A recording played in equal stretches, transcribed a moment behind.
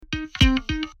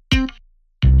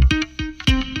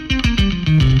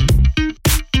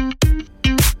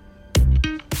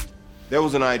There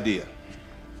was an idea.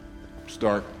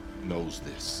 Stark knows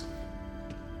this.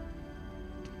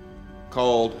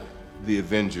 Called the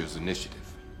Avengers Initiative.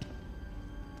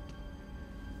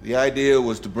 The idea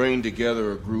was to bring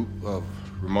together a group of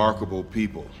remarkable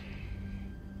people.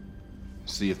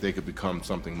 See if they could become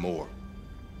something more.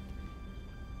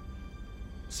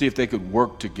 See if they could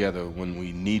work together when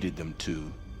we needed them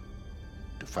to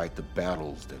fight the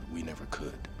battles that we never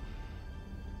could.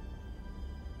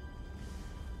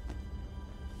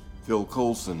 Phil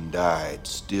Coulson died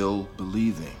still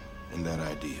believing in that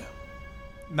idea.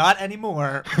 Not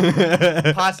anymore.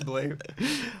 Possibly.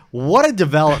 What a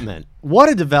development. What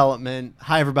a development.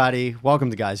 Hi, everybody. Welcome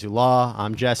to Guys Who Law.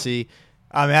 I'm Jesse.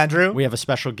 I'm Andrew. We have a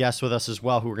special guest with us as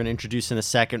well who we're going to introduce in a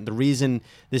second. The reason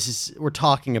we're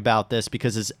talking about this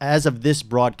because as of this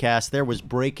broadcast, there was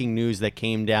breaking news that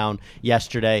came down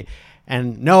yesterday.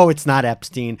 And no, it's not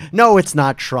Epstein. No, it's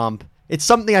not Trump. It's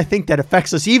something I think that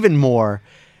affects us even more.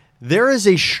 There is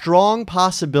a strong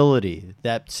possibility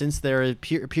that since there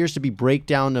appears to be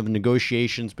breakdown of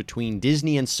negotiations between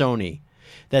Disney and Sony,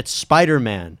 that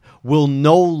Spider-Man will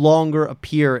no longer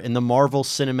appear in the Marvel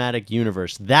Cinematic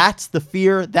Universe. That's the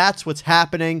fear. That's what's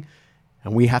happening.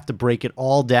 And we have to break it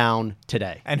all down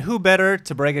today. And who better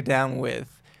to break it down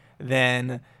with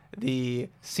than the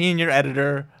senior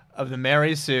editor of the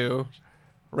Mary Sue,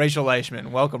 Rachel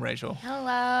Leishman. Welcome, Rachel.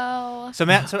 Hello. So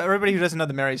everybody who doesn't know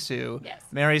the Mary Sue, yes.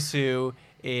 Mary Sue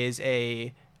is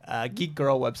a geek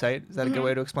girl website. Is that a good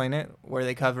way to explain it? Where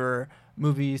they cover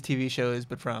movies, TV shows,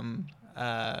 but from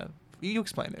you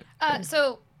explain it.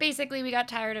 So basically, we got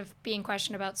tired of being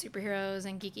questioned about superheroes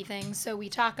and geeky things. So we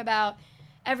talk about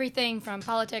everything from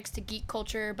politics to geek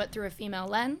culture, but through a female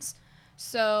lens.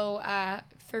 So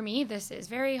for me, this is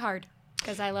very hard.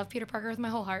 Because I love Peter Parker with my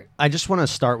whole heart. I just want to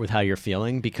start with how you're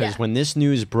feeling because when this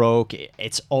news broke,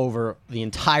 it's over the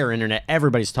entire internet.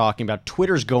 Everybody's talking about it.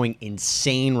 Twitter's going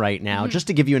insane right now. Just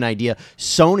to give you an idea,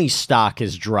 Sony stock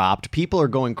has dropped. People are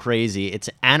going crazy. It's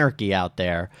anarchy out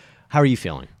there. How are you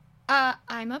feeling?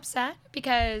 I'm upset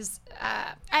because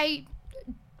I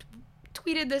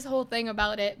tweeted this whole thing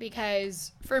about it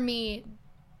because for me,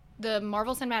 the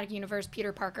Marvel Cinematic Universe,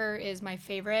 Peter Parker is my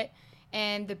favorite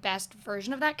and the best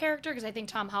version of that character because I think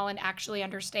Tom Holland actually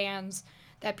understands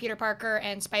that Peter Parker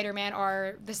and Spider-Man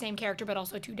are the same character but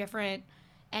also two different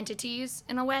entities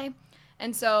in a way.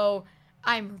 And so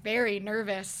I'm very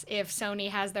nervous if Sony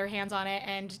has their hands on it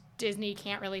and Disney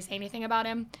can't really say anything about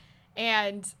him.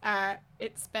 And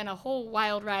it's been a whole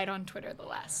wild ride on Twitter the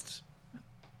last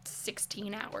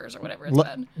 16 hours or whatever it's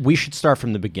been. We should start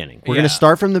from the beginning. We're going to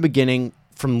start from the beginning.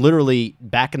 From literally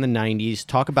back in the 90s,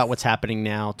 talk about what's happening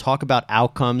now, talk about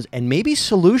outcomes, and maybe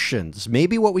solutions,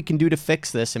 maybe what we can do to fix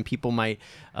this, and people might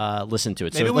listen to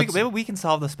it. Maybe we can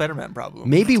solve the Spider-Man problem.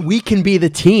 Maybe we can be the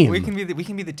team. We can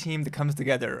be the team that comes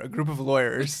together, a group of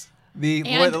lawyers. The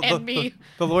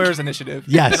Lawyers Initiative.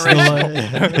 Yes.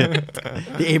 The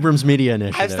Abrams Media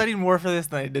Initiative. I've studied more for this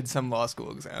than I did some law school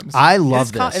exams. I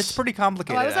love this. It's pretty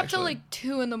complicated. I was up till like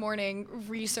 2 a.m.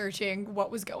 researching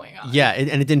what was going on. Yeah,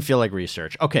 and it didn't feel like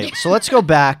research. Okay, so let's go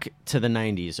back to the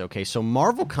 90s. Okay, so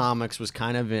Marvel Comics was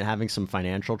kind of having some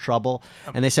financial trouble,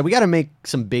 and they said, we got to make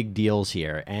some big deals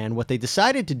here. And what they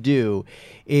decided to do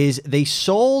is they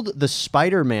sold the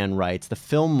Spider-Man rights, the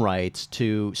film rights,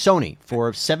 to Sony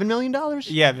for $7 million.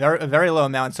 Yeah, a very low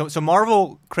amount. So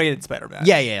Marvel created Spider-Man.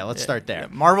 Yeah. Let's start there. Yeah,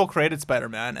 Marvel created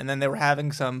Spider-Man, and then they were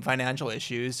having some financial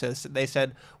issues. So they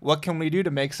said, "What can we do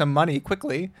to make some money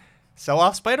quickly? Sell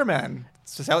off Spider-Man.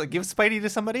 So give Spidey to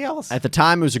somebody else." At the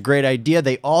time, it was a great idea.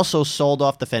 They also sold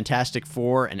off the Fantastic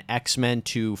Four and X-Men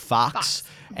to Fox,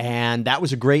 and that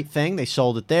was a great thing. They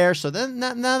sold it there. So then,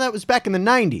 now that was back in the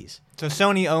 90s. So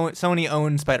Sony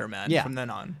owned Spider-Man from then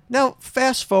on. Now,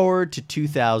 fast forward to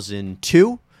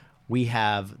 2002. We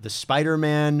have the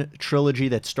Spider-Man trilogy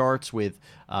that starts with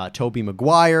Tobey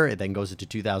Maguire. It then goes into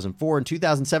 2004 and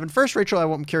 2007. First, Rachel,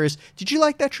 I'm curious, did you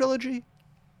like that trilogy?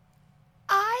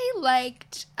 I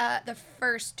liked the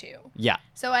first two. Yeah.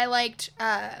 So I liked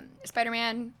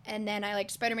Spider-Man, and then I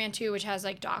liked Spider-Man 2, which has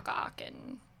like Doc Ock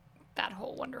and that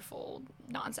whole wonderful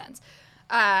nonsense.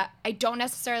 I don't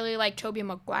necessarily like Tobey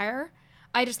Maguire.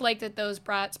 I just like that those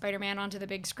brought Spider-Man onto the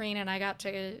big screen, and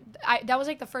that was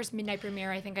like the first midnight premiere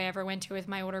I think I ever went to with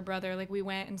my older brother. Like we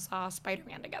went and saw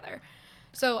Spider-Man together.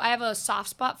 So I have a soft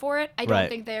spot for it. I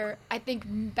think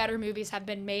better movies have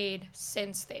been made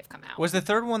since they've come out. Was the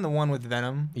third one the one with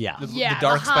Venom? Yeah. The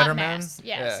dark hot Spider-Man? mess,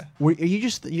 yes. Yeah. Are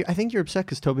you I think you're upset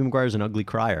because Tobey Maguire's an ugly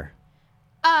crier.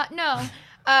 No.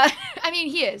 I mean,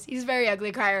 he is. He's a very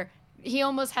ugly crier. He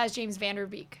almost has James Van Der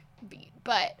Beek beat,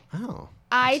 but Oh,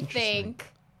 I that's think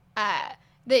that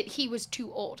he was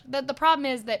too old. The problem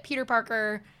is that Peter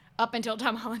Parker, up until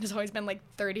Tom Holland, has always been like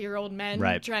 30-year-old men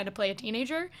Right. trying to play a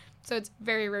teenager, so it's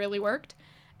very rarely worked.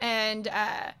 And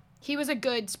he was a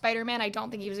good Spider-Man. I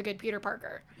don't think he was a good Peter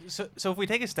Parker. So if we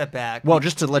take a step back, Well,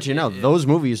 just to let you know, those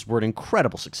movies were an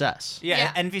incredible success.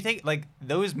 yeah, and if you take like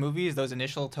those movies, those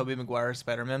initial Tobey Maguire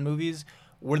Spider-Man movies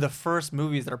were the first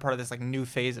movies that are part of this like new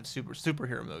phase of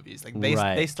superhero movies. Like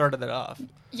they started it off.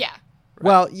 Yeah.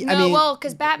 Well, I mean,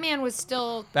 because Batman was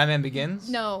still Batman Begins.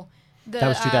 no. That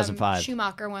was 2005.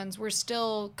 Schumacher ones were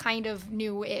still kind of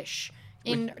new-ish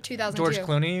in 2002. George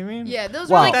Clooney, you mean? Yeah, those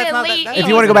Well, were like That's the not- late that- 80s, if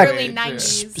you want to go back, early to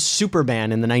 90s.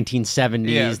 Superman in the 1970s,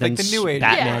 Yeah, then like the new age.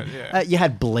 Batman. Yeah. You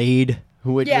had Blade,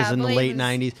 who was Yeah, in the Blade late was-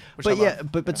 90s. Which But I yeah,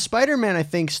 love. but Spider-Man, I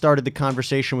think, started the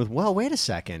conversation with, well, wait a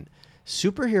second.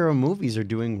 Superhero movies are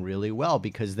doing really well,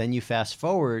 because then you fast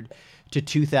forward to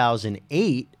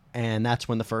 2008, and that's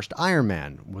when the first Iron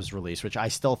Man was released, which I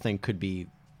still think could be,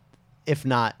 if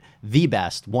not the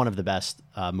best, one of the best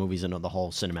movies in the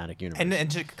whole cinematic universe.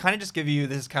 And to kind of just give you,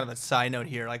 this is kind of a side note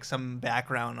here, like some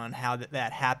background on how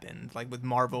that happened, like with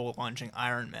Marvel launching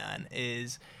Iron Man,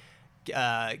 is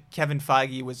Kevin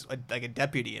Feige was like a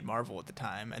deputy at Marvel at the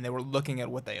time, and they were looking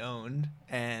at what they owned,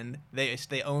 and they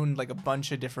owned like a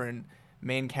bunch of different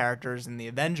main characters in the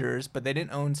Avengers, but they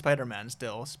didn't own Spider-Man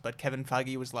still. But Kevin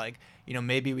Feige was like,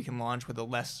 maybe we can launch with a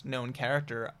less known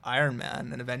character, Iron Man,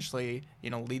 and eventually,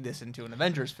 lead this into an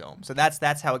Avengers film. So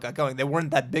that's how it got going. They weren't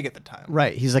that big at the time.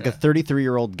 Right, he's like a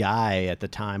 33-year-old guy at the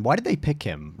time. Why did they pick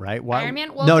him? Right? Why? Iron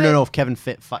Man? Well, No. Kevin is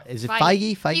it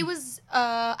Feige? Feige? He was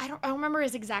I don't remember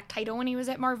his exact title when he was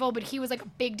at Marvel, but he was like a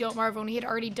big deal at Marvel, and he had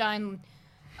already done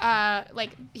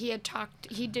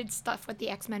he did stuff with the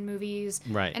X-Men movies.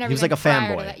 Right. And He was like a everything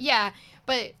prior to fanboy. that. Yeah.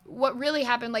 But what really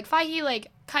happened, like Feige like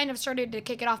kind of started to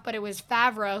kick it off, but it was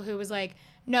Favreau who was like,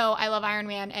 no, I love Iron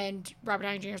Man and Robert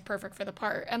Downey Jr. is perfect for the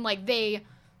part. And like they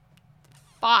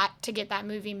fought to get that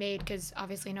movie made, because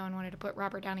obviously no one wanted to put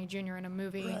Robert Downey Jr. in a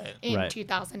movie in Right.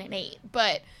 2008.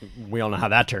 But We all know how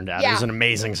that turned out. It Yeah. was an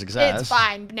amazing success. it's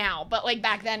fine now. But like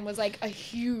back then was like a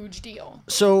huge deal.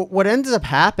 So what ends up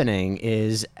happening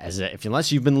is,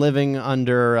 unless you've been living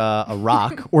under a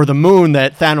rock or the moon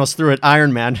that Thanos threw at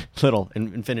Iron Man, little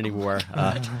Infinity War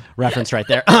reference right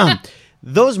there.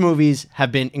 Those movies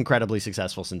have been incredibly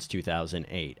successful since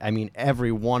 2008. I mean,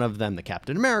 every one of them, the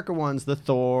Captain America ones, the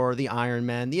Thor, the Iron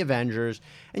Man, the Avengers.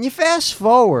 And you fast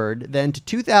forward then to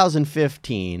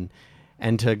 2015,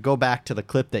 and to go back to the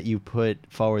clip that you put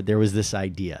forward, there was this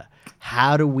idea.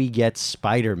 How do we get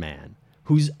Spider-Man,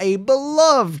 who's a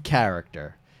beloved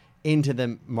character, into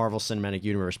the Marvel Cinematic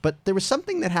Universe? But there was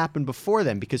something that happened before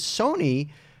then, because Sony,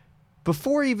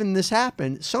 before even this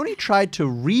happened, Sony tried to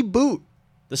reboot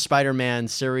the Spider-Man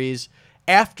series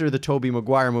after the Tobey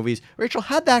Maguire movies. Rachel,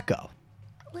 how'd that go?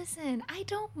 Listen, I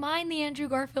don't mind the Andrew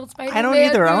Garfield Spider-Man. I don't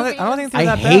either. I don't think they're I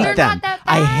that hate bad. They're them. not that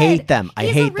I bad. hate them. I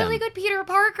he's hate a really them. good Peter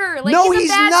Parker. Like, No, he's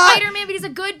he's a bad not. Spider-Man, but he's a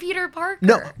good Peter Parker.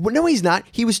 No, he's not.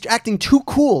 He was acting too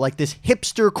cool, like this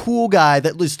hipster cool guy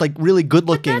that was like really good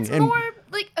But looking. that's more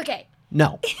like, okay,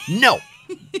 No.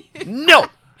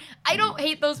 I don't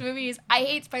hate those movies. I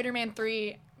hate Spider-Man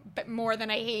 3 but more than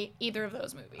I hate either of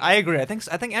those movies. I agree. I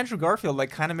think Andrew Garfield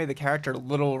like kind of made the character a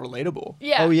little relatable.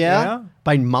 yeah. Oh yeah? Yeah.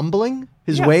 By mumbling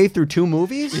his Yeah. way through two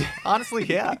movies? Honestly,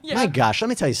 yeah. Yeah. My gosh, let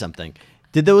me tell you something.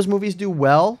 Did those movies do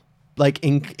well? Like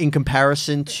in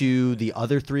comparison to the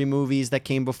other three movies that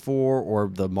came before,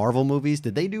 or the Marvel movies,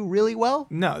 did they do really well?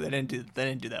 No, they didn't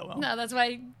do that well. No, that's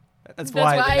why That's that's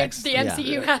why why the next the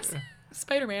MCU has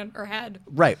Spider-Man or had.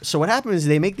 Right. So what happened is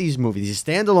they make these movies, these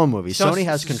standalone movies. Sony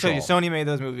has control. So Sony made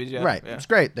those movies, yeah. Right. Yeah. It's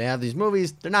great. They have these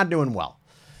movies. They're not doing well.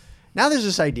 Now there's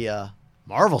this idea.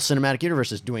 Marvel Cinematic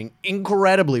Universe is doing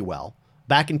incredibly well.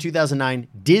 Back in 2009,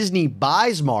 Disney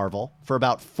buys Marvel for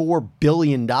about $4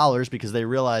 billion because they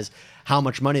realize how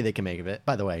much money they can make of it.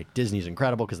 By the way, Disney's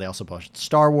incredible because they also bought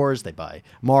Star Wars, they buy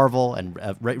Marvel, and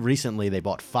recently they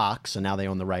bought Fox, and now they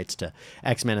own the rights to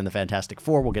X-Men and the Fantastic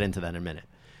Four. We'll get into that in a minute.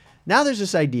 Now there's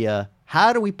this idea,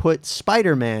 how do we put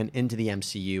Spider-Man into the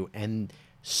MCU? And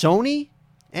Sony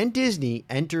and Disney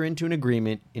enter into an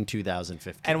agreement in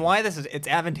 2015. And why it's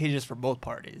advantageous for both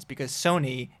parties, because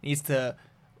Sony needs to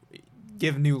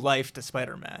give new life to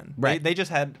Spider-Man. Right. They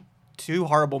just had two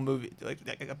horrible movies, like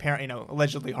apparently,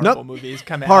 allegedly horrible movies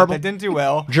come out Horrible. that didn't do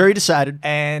well. Jury decided.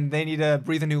 And they need to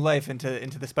breathe a new life into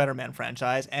the Spider-Man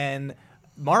franchise. And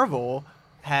Marvel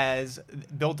has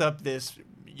built up this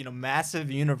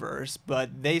massive universe,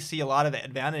 but they see a lot of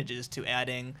advantages to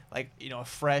adding a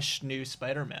fresh new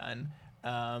Spider-Man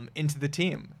into the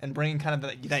team and bringing kind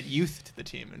of that youth to the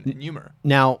team and humor.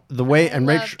 Now, the way I and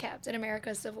love Rach, Captain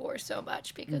America: Civil War so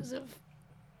much because of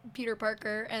Peter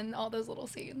Parker and all those little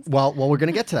scenes. well, we're going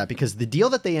to get to that because the deal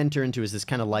that they enter into is this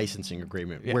kind of licensing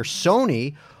agreement where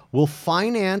Sony will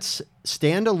finance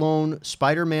standalone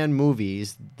Spider-Man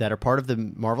movies that are part of the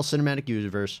Marvel Cinematic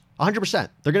Universe 100%.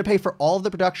 They're going to pay for all of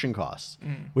the production costs,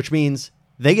 which means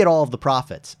they get all of the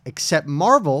profits, except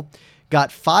Marvel got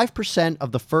 5%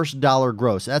 of the first dollar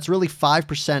gross. That's really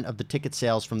 5% of the ticket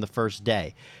sales from the first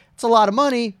day. It's a lot of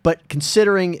money, but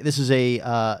considering this is a,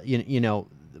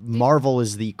 Marvel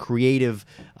is the creative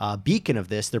beacon of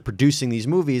this, they're producing these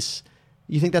movies,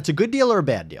 you think that's a good deal or a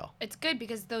bad deal? It's good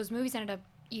because those movies ended up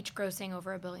each grossing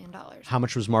over $1 billion. How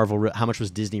much was how much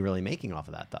was Disney really making off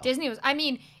of that, though? Disney was,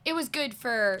 it was good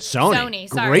for Sony.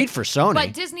 Sorry. Great for Sony.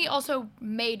 But Disney also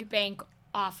made bank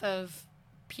off of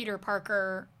Peter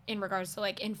Parker in regards to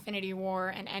like Infinity War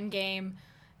and Endgame.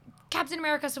 Captain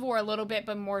America: Civil War a little bit,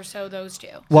 but more so those two.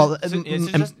 Well,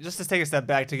 Just to take a step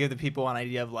back to give the people an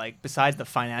idea of like, besides the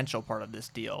financial part of this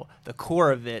deal, the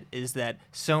core of it is that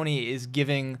Sony is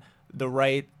giving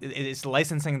it's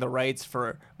licensing the rights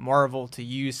for Marvel to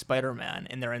use Spider-Man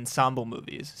in their ensemble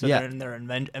movies. So they're in their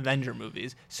Avenger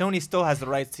movies. Sony still has the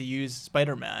rights to use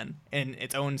Spider-Man in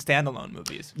its own standalone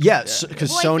movies. Yes,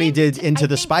 because Sony did Into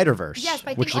the Spider-Verse. Yes,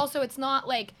 but I think also it's not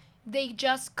like they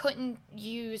just couldn't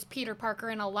use Peter Parker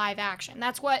in a live action.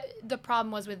 That's what the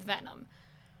problem was with Venom.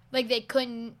 Like, they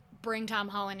couldn't bring Tom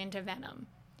Holland into Venom,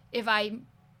 if I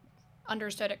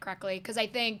understood it correctly. Because I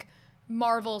think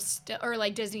Marvel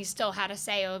Disney still had a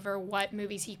say over what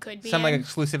movies he could be in. Like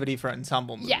exclusivity for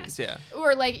ensemble movies. Yes. Yeah.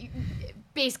 Or like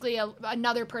basically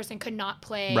another person could not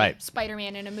play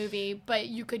Spider-Man in a movie, but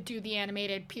you could do the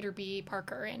animated Peter B.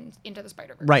 Parker in Into the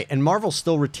Spider-Verse. Right, and Marvel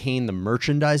still retained the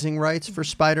merchandising rights for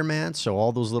Spider-Man, so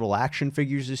all those little action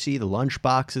figures you see, the lunch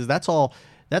boxes, that's all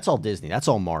Disney. That's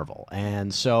all Marvel.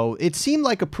 And so it seemed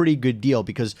like a pretty good deal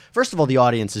because, first of all, the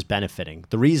audience is benefiting.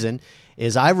 The reason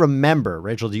is I remember,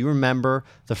 Rachel, do you remember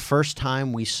the first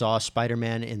time we saw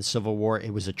Spider-Man in Civil War?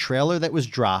 It was a trailer that was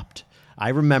dropped. I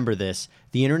remember this.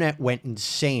 The internet went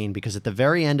insane because at the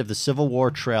very end of the Civil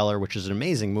War trailer, which is an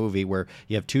amazing movie where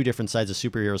you have two different sides of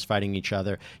superheroes fighting each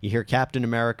other, you hear Captain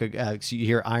America, you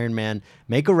hear Iron Man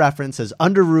make a reference as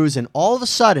Underoos, and all of a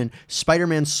sudden,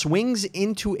 Spider-Man swings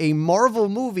into a Marvel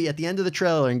movie at the end of the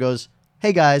trailer and goes,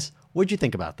 "Hey guys, what'd you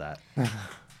think about that?"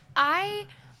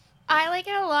 I like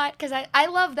it a lot because I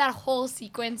love that whole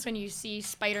sequence when you see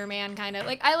Spider-Man kind of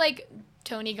like, I like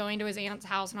Tony going to his aunt's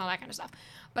house and all that kind of stuff,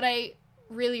 but I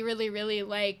really, really, really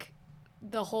like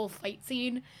the whole fight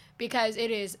scene because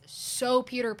it is so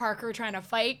Peter Parker trying to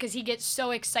fight because he gets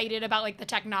so excited about like the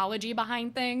technology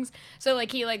behind things. So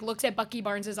like he like looks at Bucky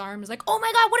Barnes' arm, is like, "Oh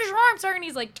my God, what is your arm, sir?" And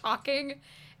he's like talking,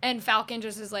 and Falcon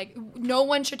just is like, no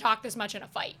one should talk this much in a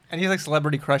fight. And he's like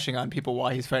celebrity crushing on people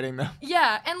while he's fighting them.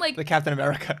 Yeah, and like the Captain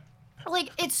America. Like,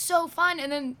 it's so fun.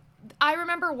 And then I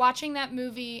remember watching that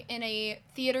movie in a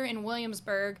theater in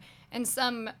Williamsburg, and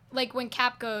like, when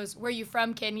Cap goes, "Where you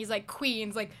from, kid?" And he's like,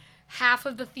 "Queens." Like, half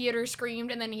of the theater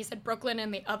screamed, and then he said Brooklyn,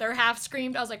 and the other half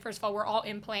screamed. I was like, first of all, we're all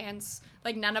implants.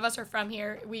 Like, none of us are from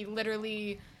here. We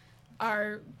literally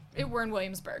we're in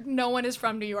Williamsburg. No one is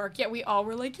from New York, yet we all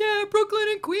were like, "Yeah, Brooklyn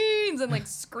and Queens," and like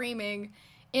screaming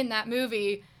in that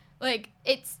movie. Like,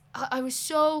 I was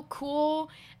so cool,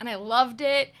 and I loved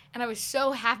it, and I was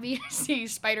so happy to see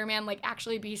Spider-Man, like,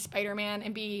 actually be Spider-Man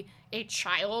and be a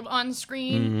child on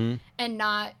screen and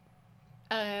not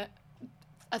a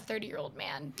 30-year-old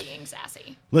man being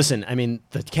sassy. Listen, I mean,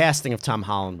 the casting of Tom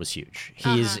Holland was huge.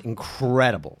 He is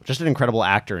incredible, just an incredible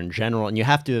actor in general, and you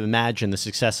have to imagine the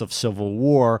success of Civil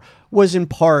War was in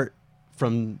part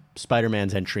from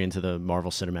Spider-Man's entry into the Marvel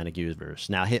Cinematic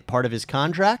Universe. Now, part of his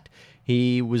contract,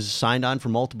 he was signed on for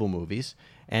multiple movies,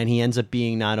 and he ends up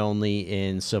being not only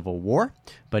in Civil War,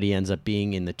 but he ends up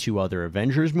being in the two other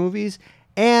Avengers movies,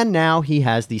 and now he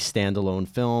has these standalone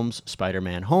films,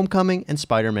 Spider-Man Homecoming and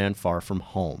Spider-Man Far From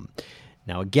Home.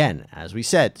 Now, again, as we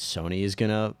said, Sony is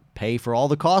going to pay for all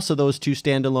the costs of those two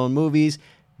standalone movies.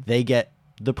 They get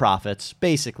the profits,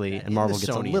 basically, and Marvel gets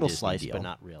a little slice, but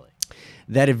not really.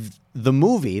 That if the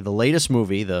latest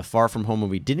movie, the Far From Home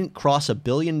movie, didn't cross $1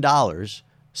 billion,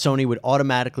 Sony would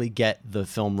automatically get the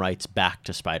film rights back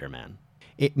to Spider-Man.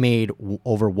 It made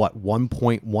over,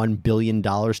 $1.1 billion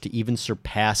to even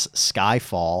surpass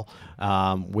Skyfall,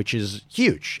 which is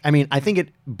huge. I mean, I think it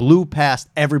blew past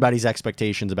everybody's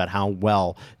expectations about how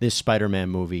well this Spider-Man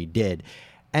movie did.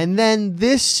 And then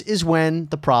this is when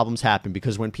the problems happen,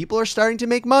 because when people are starting to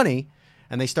make money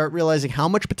and they start realizing how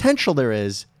much potential there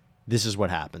is, this is what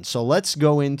happens. So let's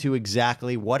go into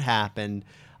exactly what happened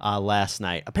last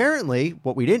night. Apparently,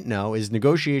 what we didn't know is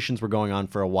negotiations were going on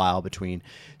for a while between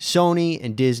Sony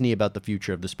and Disney about the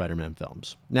future of the Spider-Man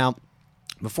films. Now,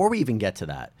 before we even get to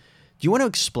that, do you want to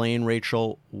explain,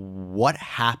 Rachel, what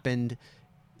happened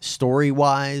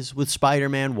story-wise with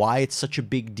Spider-Man, why it's such a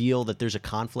big deal that there's a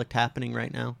conflict happening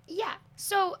right now? Yeah.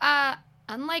 So,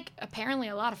 unlike apparently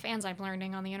a lot of fans I'm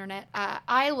learning on the internet,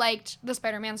 I liked the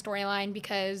Spider-Man storyline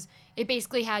because it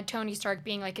basically had Tony Stark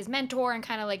being like his mentor and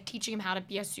kind of like teaching him how to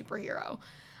be a superhero.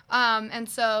 And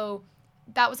so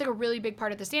that was like a really big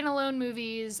part of the standalone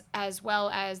movies as well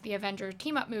as the Avengers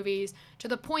team-up movies, to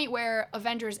the point where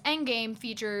Avengers Endgame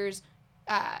features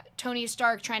Tony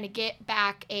Stark trying to get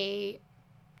back a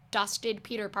dusted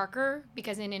Peter Parker,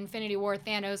 because in Infinity War,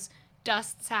 Thanos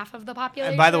dusts half of the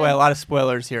population. And by the way, a lot of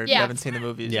spoilers here if you Yeah. haven't seen the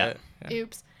movies yet. Yeah.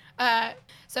 Oops.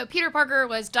 So Peter Parker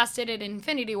was dusted in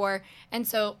Infinity War, and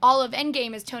so all of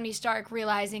Endgame is Tony Stark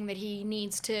realizing that he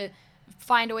needs to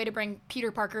find a way to bring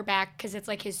Peter Parker back because it's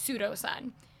like his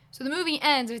pseudo-son. So the movie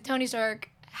ends with Tony Stark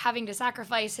having to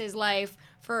sacrifice his life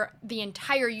for the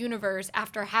entire universe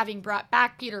after having brought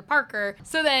back Peter Parker.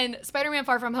 So then Spider-Man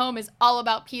Far From Home is all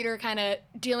about Peter kind of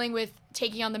dealing with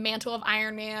taking on the mantle of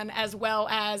Iron Man, as well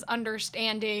as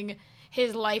understanding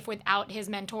his life without his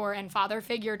mentor and father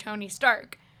figure, Tony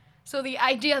Stark. So the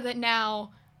idea that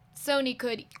now Sony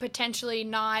could potentially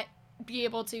not be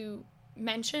able to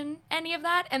mention any of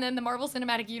that, and then the Marvel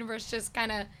Cinematic Universe just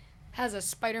kind of has a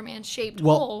Spider-Man shaped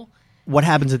hole. What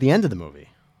happens at the end of the movie?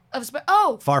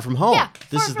 Far Far From Home. Yeah,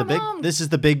 this Far is From the big Home. this is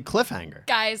the big cliffhanger.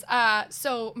 Guys,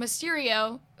 so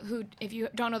Mysterio, who, if you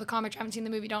don't know the comic, haven't seen the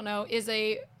movie, don't know, is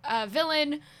a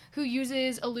villain who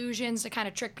uses illusions to kind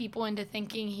of trick people into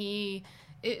thinking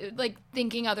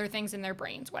thinking other things in their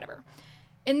brains, whatever.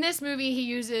 In this movie, he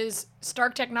uses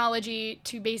Stark technology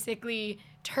to basically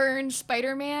turn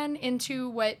Spider-Man into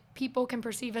what people can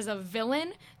perceive as a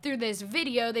villain through this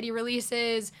video that he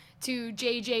releases to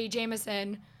J. Jonah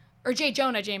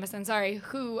Jameson,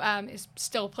 who is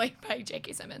still played by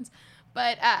J.K. Simmons.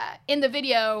 But in the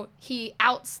video, he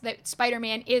outs that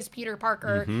Spider-Man is Peter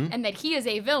Parker and that he is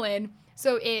a villain.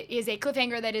 So it is a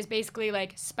cliffhanger that is basically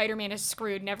like Spider-Man is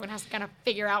screwed and everyone has to kind of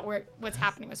figure out what's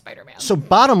happening with Spider-Man. So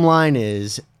bottom line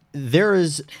is, there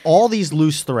is all these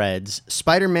loose threads.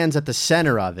 Spider-Man's at the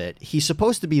center of it. He's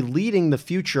supposed to be leading the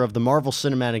future of the Marvel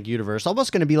Cinematic Universe,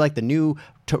 almost going to be like the new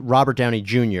Robert Downey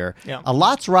Jr. Yeah. A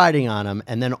lot's riding on him,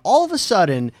 and then all of a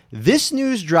sudden, this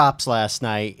news drops last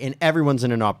night, and everyone's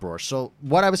in an uproar. So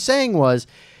what I was saying was,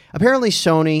 apparently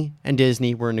Sony and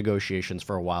Disney were in negotiations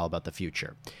for a while about the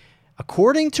future.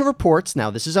 According to reports, now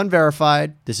this is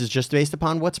unverified, this is just based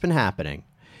upon what's been happening,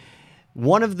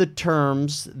 one of the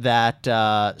terms that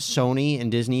Sony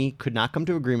and Disney could not come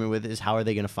to agreement with is how are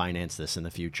they going to finance this in the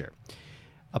future.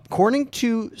 According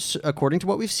to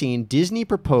what we've seen, Disney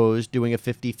proposed doing a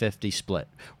 50-50 split,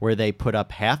 where they put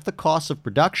up half the cost of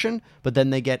production, but then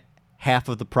they get half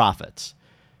of the profits.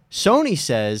 Sony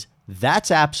says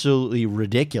that's absolutely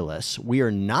ridiculous. We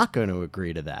are not going to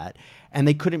agree to that, and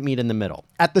they couldn't meet in the middle.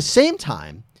 At the same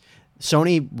time,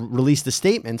 Sony released a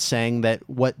statement saying that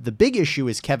what the big issue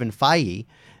is Kevin Feige,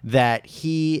 that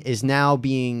he is now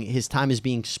his time is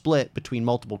being split between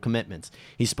multiple commitments.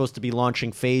 He's supposed to be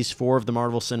launching Phase 4 of the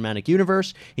Marvel Cinematic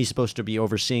Universe. He's supposed to be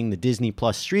overseeing the Disney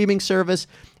Plus streaming service.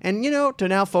 And, to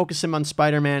now focus him on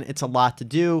Spider-Man, it's a lot to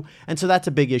do. And so that's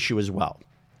a big issue as well.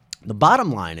 The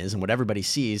bottom line is, and what everybody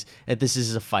sees, that this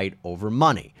is a fight over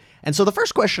money. And so the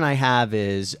first question I have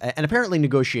is, and apparently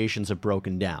negotiations have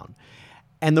broken down.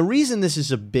 And the reason this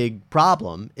is a big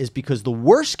problem is because the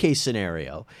worst case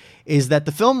scenario is that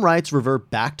the film rights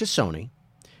revert back to Sony,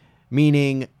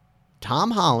 meaning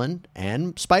Tom Holland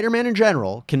and Spider-Man in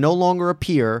general can no longer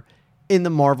appear in the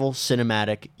Marvel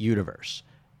Cinematic Universe.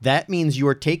 That means you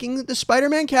are taking the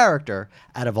Spider-Man character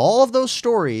out of all of those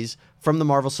stories from the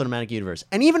Marvel Cinematic Universe.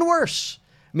 And even worse,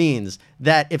 means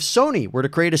that if Sony were to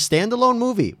create a standalone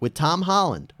movie with Tom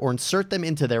Holland or insert them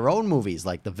into their own movies,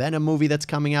 like the Venom movie that's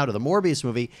coming out or the Morbius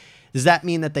movie, does that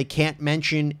mean that they can't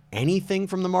mention anything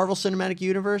from the Marvel Cinematic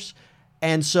Universe?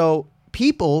 And so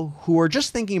people who are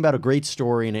just thinking about a great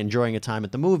story and enjoying a time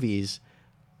at the movies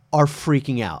are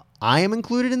freaking out. I am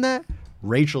included in that.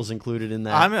 Rachel's included in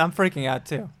that. I'm freaking out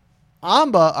too.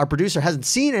 Amba, our producer, hasn't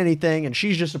seen anything, and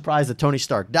she's just surprised that Tony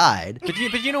Stark died. But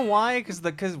you know why?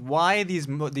 Because why these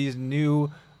new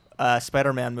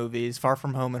Spider-Man movies, Far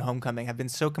From Home and Homecoming, have been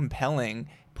so compelling.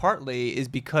 Partly is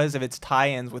because of its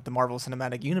tie-ins with the Marvel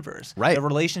Cinematic Universe. Right. The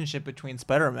relationship between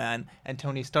Spider-Man and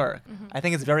Tony Stark. Mm-hmm. I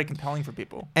think it's very compelling for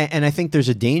people. And I think there's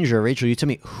a danger, Rachel, you tell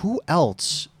me, who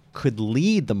else could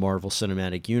lead the Marvel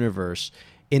Cinematic Universe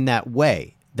in that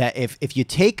way? that if you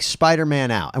take Spider-Man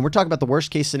out, and we're talking about the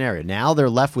worst case scenario, now they're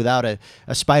left without a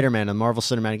Spider-Man in the Marvel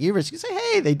Cinematic Universe. You can say,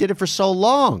 hey, they did it for so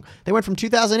long. They went from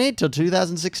 2008 till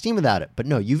 2016 without it. But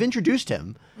no, you've introduced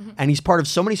him, and he's part of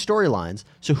so many storylines.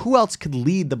 So who else could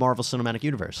lead the Marvel Cinematic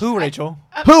Universe? Who, Rachel?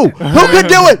 Who could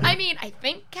do it? I mean, I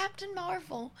think Captain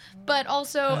Marvel, but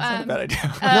also That's not a bad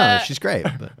idea. No, she's great.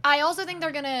 But. I also think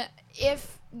they're gonna,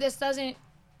 if this doesn't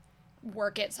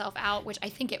work itself out, which I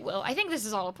think it will. I think this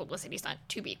is all a publicity stunt,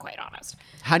 to be quite honest.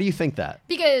 How do you think that?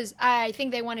 Because I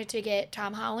think they wanted to get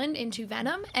Tom Holland into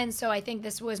Venom, and so I think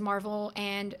this was Marvel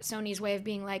and Sony's way of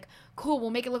being like, cool,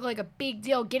 we'll make it look like a big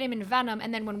deal, get him in Venom,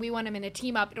 and then when we want him in a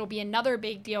team up, it'll be another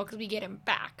big deal because we get him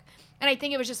back. And I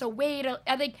think it was just a way to,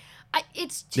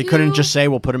 it's too... They couldn't just say,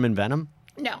 we'll put him in Venom?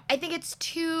 No, I think it's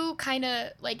too kind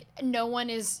of, like, no one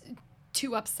is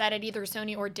too upset at either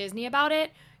Sony or Disney about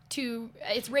it.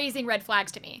 It's raising red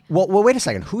flags to me. Well, wait a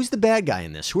second. Who's the bad guy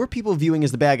in this? Who are people viewing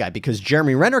as the bad guy? Because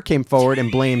Jeremy Renner came forward and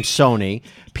blamed Sony.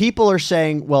 People are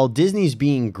saying, well, Disney's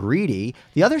being greedy.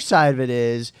 The other side of it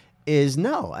is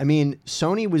no. I mean,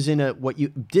 Sony was in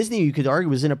Disney, you could argue,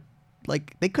 was in a,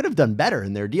 like, they could have done better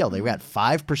in their deal. They got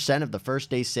 5% of the first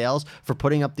day sales for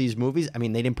putting up these movies. I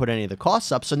mean, they didn't put any of the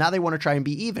costs up, so now they want to try and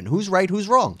be even. Who's right? Who's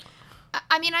wrong?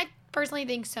 I mean, I personally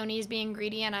think Sony is being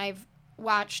greedy, and I've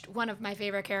watched one of my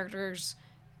favorite characters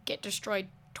get destroyed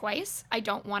twice. I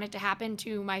don't want it to happen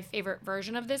to my favorite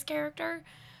version of this character.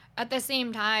 At the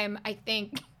same time, I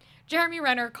think Jeremy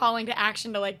Renner calling to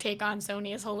action to, like, take on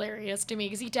Sony is hilarious to me,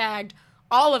 because he tagged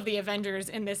all of the Avengers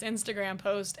in this Instagram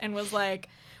post and was like,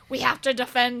 we have to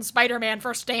defend Spider-Man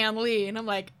for Stan Lee. And I'm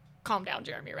like, calm down,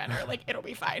 Jeremy Renner. Like, it'll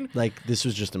be fine. Like, this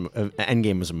was just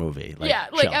Endgame was a movie. Like, yeah,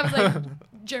 like, chill. I was like,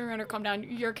 Jeremy Renner, calm down.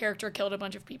 Your character killed a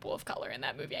bunch of people of color in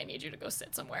that movie. I need you to go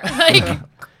sit somewhere. Like,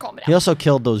 calm down. He also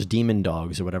killed those demon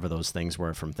dogs or whatever those things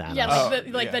were from Thanos. Yeah,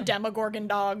 like the Demogorgon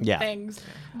dog Yeah. things.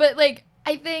 But, like,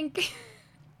 I think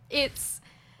it's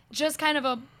just kind of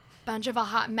a bunch of a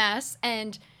hot mess.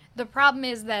 And the problem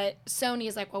is that Sony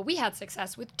is like, well, we had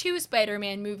success with 2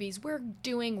 Spider-Man movies. We're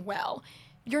doing well.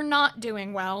 You're not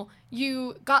doing well.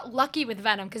 You got lucky with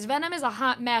Venom, because Venom is a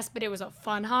hot mess, but it was a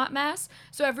fun hot mess.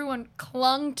 So everyone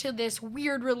clung to this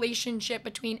weird relationship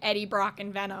between Eddie Brock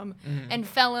and Venom and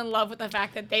fell in love with the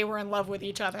fact that they were in love with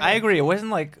each other. I agree. It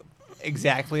wasn't like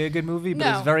exactly a good movie, but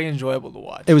No. it's very enjoyable to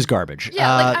watch. It was garbage.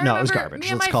 Yeah, like, I no, it was remember garbage.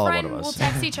 me and Let's my call it friend what it will was.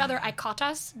 text each other, I caught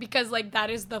us, because, like, that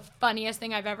is the funniest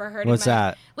thing I've ever heard. What's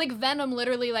that? Like, Venom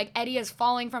literally, like, Eddie is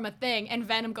falling from a thing, and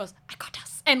Venom goes, I caught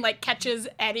us, and, like, catches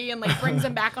Eddie and, like, brings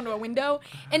him back onto a window,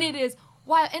 and it is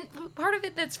wild. And part of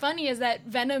it that's funny is that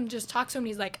Venom just talks to him, and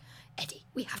he's like, Eddie,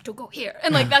 we have to go here.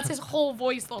 And, like, that's his whole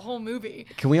voice the whole movie.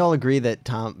 Can we all agree that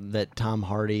Tom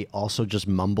Hardy also just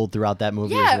mumbled throughout that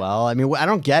movie Yeah. as well? I mean, I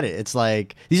don't get it. It's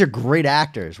like, these are great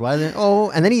actors. Why?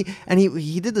 And then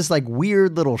he did this like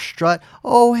weird little strut.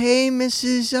 Oh, hey,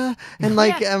 Mrs. And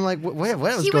like, Yeah. I'm like, what was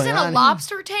going on? He was in a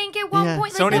lobster tank at one Yeah.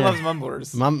 point. Like, Sony that- loves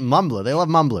mumblers. Mumbler. They love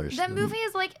mumblers. That movie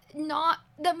is like not.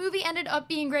 That movie ended up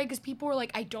being great because people were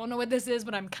like, I don't know what this is,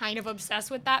 but I'm kind of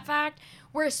obsessed with that fact.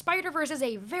 Whereas Spider-Verse is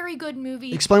a very good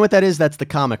movie. Explain what that is. That's the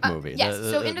comic movie. Yes,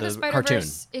 so Into the cartoon.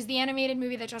 Spider-Verse is the animated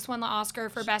movie that just won the Oscar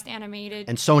for Best Animated.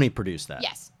 And Sony produced that.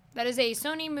 Yes, that is a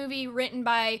Sony movie written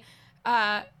by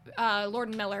Lord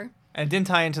and Miller. And it didn't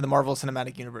tie into the Marvel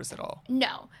Cinematic Universe at all.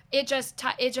 No, it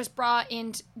just brought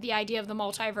in the idea of the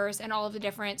multiverse and all of the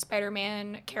different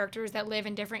Spider-Man characters that live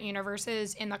in different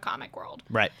universes in the comic world.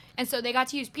 Right. And so they got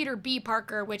to use Peter B.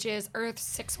 Parker, which is Earth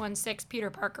 616 Peter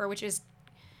Parker, which is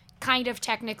kind of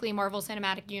technically Marvel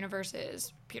Cinematic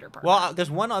Universe's Peter Parker. Well,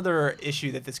 there's one other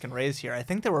issue that this can raise here. I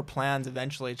think there were plans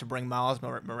eventually to bring Miles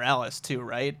Morales too,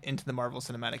 right, into the Marvel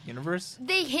Cinematic Universe.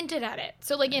 They hinted at it.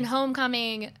 So, like, in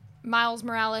Homecoming, Miles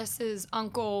Morales'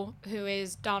 uncle, who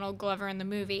is Donald Glover in the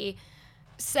movie,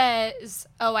 says,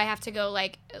 oh, I have to go,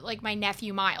 like my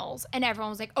nephew Miles. And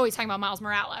everyone was like, oh, he's talking about Miles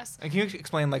Morales. And can you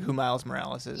explain like who Miles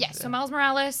Morales is? Yes, so Miles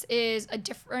Morales is a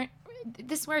different...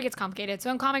 This is where it gets complicated. So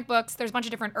in comic books, there's a bunch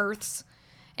of different Earths.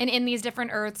 And in these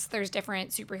different Earths, there's different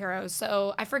superheroes.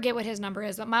 So I forget what his number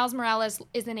is, but Miles Morales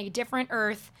is in a different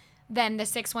Earth than the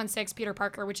 616 Peter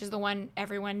Parker, which is the one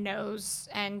everyone knows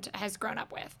and has grown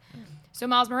up with. So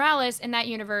Miles Morales, in that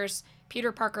universe,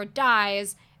 Peter Parker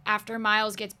dies after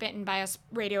Miles gets bitten by a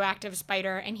radioactive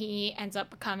spider, and he ends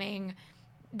up becoming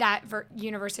that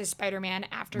universe's Spider-Man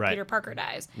after Right. Peter Parker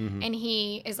dies. And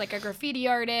he is like a graffiti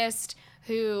artist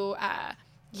who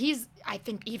he's, I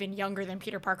think, even younger than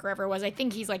Peter Parker ever was. I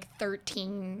think he's like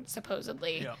 13,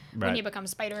 supposedly, when Right. he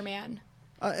becomes Spider-Man.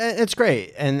 It's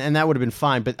great, and that would have been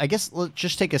fine. But I guess let's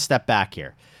just take a step back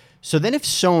here. So then if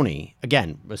Sony,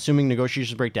 again, assuming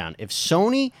negotiations break down, if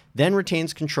Sony then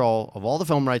retains control of all the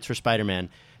film rights for Spider-Man,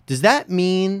 does that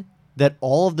mean that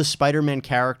all of the Spider-Man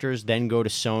characters then go to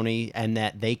Sony and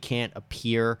that they can't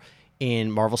appear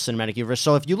in Marvel Cinematic Universe?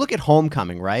 So if you look at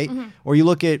Homecoming, right? Or you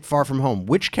look at Far From Home,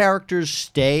 which characters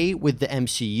stay with the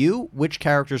MCU? Which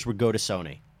characters would go to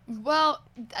Sony? Well,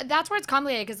 that's where it's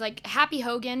complicated because, like, Happy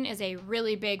Hogan is a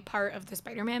really big part of the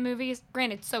Spider-Man movies.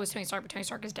 Granted, so is Tony Stark, but Tony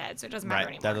Stark is dead, so it doesn't matter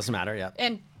anymore. That doesn't matter, yeah.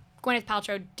 And Gwyneth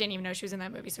Paltrow didn't even know she was in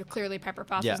that movie, so clearly Pepper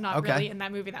Potts Yeah, was not okay. really in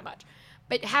that movie that much.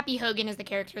 But Happy Hogan is the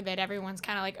character that everyone's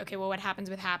kind of like, okay, well, what happens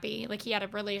with Happy? Like, he had a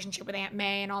relationship with Aunt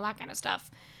May and all that kind of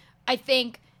stuff. I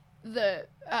think the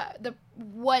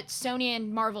what Sony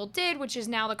and Marvel did, which is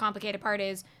now the complicated part,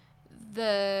 is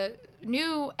the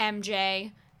new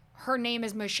MJ. Her name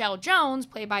is Michelle Jones,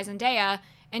 played by Zendaya,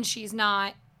 and she's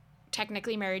not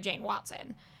technically Mary Jane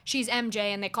Watson. She's MJ,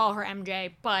 and they call her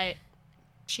MJ, but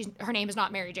her name is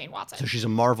not Mary Jane Watson. So she's a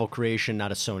Marvel creation,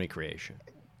 not a Sony creation.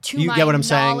 To You my get what I'm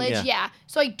saying? knowledge, Yeah.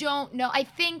 So I don't know. I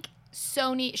think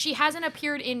Sony. She hasn't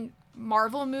appeared in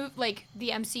Marvel like the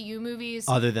MCU movies,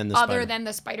 Other than the than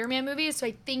the Spider-Man movies. So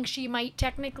I think she might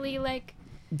technically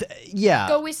Yeah.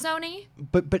 go with Sony.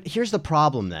 But here's the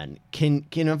problem then. Can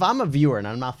if I'm a viewer and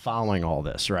I'm not following all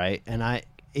this, right? And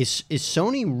is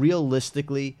Sony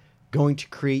realistically going to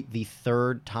create the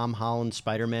third Tom Holland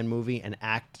Spider-Man movie and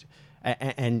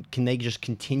can they just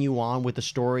continue on with the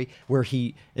story where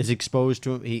he is exposed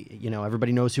to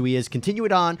everybody knows who he is, continue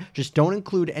it on, just don't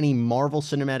include any Marvel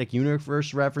Cinematic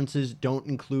Universe references, don't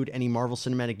include any Marvel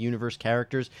Cinematic Universe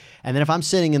characters, and then if I'm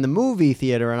sitting in the movie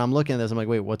theater and I'm looking at this, I'm like,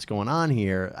 wait, what's going on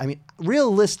here? I mean,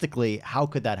 realistically, how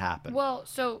could that happen? Well,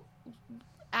 so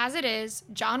as it is,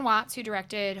 John Watts, who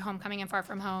directed Homecoming and Far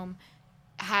From Home,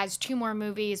 has 2 more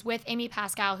movies with Amy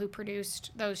Pascal, who produced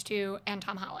those 2, and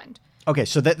Tom Holland. Okay,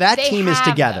 so that They team is have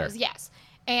together. those, yes.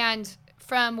 And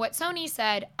from what Sony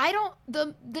said,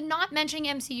 the not mentioning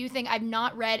MCU thing, I've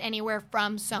not read anywhere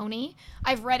from Sony.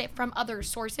 I've read it from other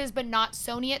sources, but not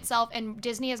Sony itself, and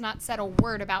Disney has not said a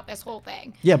word about this whole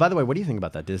thing. Yeah, by the way, what do you think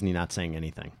about that, Disney not saying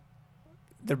anything?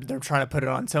 They're trying to put it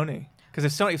on Sony. Because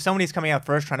if Sony's coming out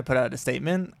first trying to put out a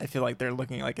statement, I feel like they're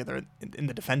looking like they're in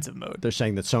the defensive mode. They're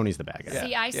saying that Sony's the bad guy. Yeah.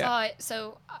 See, I saw it.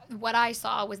 So what I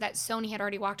saw was that Sony had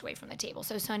already walked away from the table.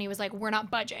 So Sony was like, we're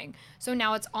not budging. So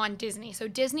now it's on Disney. So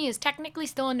Disney is technically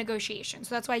still in negotiation.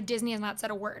 So that's why Disney has not said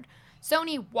a word.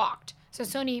 Sony walked. So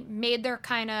Sony made their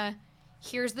kind of,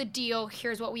 here's the deal,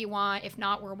 here's what we want. If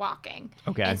not, we're walking.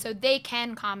 Okay. And so they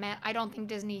can comment. I don't think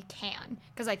Disney can,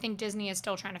 because I think Disney is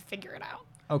still trying to figure it out.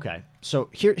 Okay, so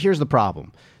here's the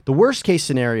problem. The worst case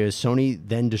scenario is Sony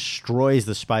then destroys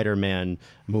the Spider-Man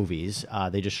movies.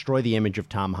 They destroy the image of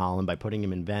Tom Holland by putting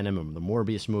him in Venom and the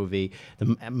Morbius movie.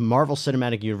 The Marvel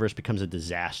Cinematic Universe becomes a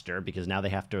disaster because now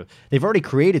they've already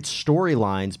created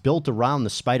storylines built around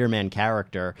the Spider-Man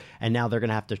character, and now they're going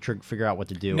to have to figure out what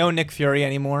to do. No Nick Fury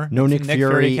anymore. No Nick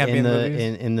Fury can't be in the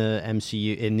movies. in the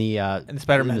MCU in the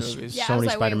Spider-Man in the movies. Yeah, I was Sony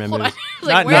like, Spider-Man wait, hold movies. on.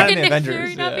 Like, where not did in Nick Avengers,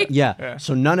 Fury not yeah. be? Yeah. Yeah.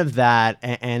 So none of that,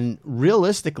 and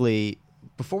realistically,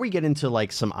 before we get into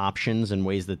like some options and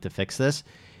ways to fix this,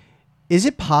 is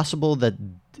it possible that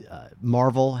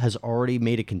Marvel has already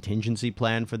made a contingency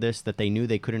plan for this, that they knew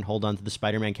they couldn't hold on to the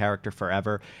Spider-Man character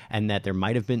forever, and that they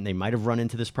might have run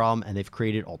into this problem, and they've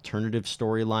created alternative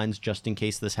storylines just in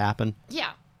case this happened?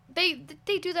 Yeah, they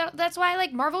do that. That's why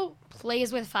like Marvel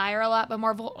plays with fire a lot, but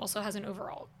Marvel also has an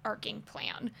overall arcing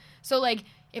plan. So like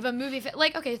if a movie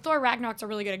okay, Thor Ragnarok's a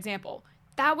really good example.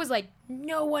 That was like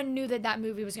no one knew that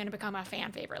movie was going to become a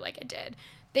fan favorite like it did.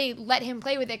 They let him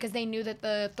play with it because they knew that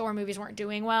the Thor movies weren't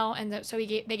doing well, and so they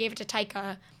gave it to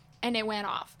Taika, and it went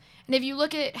off. And if you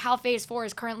look at how Phase 4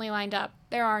 is currently lined up,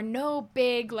 there are no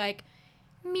big like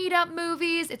meet-up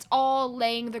movies. It's all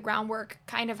laying the groundwork,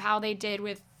 kind of how they did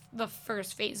with the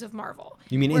first phase of Marvel.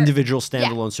 You mean individual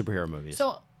standalone superhero movies?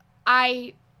 So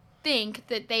I think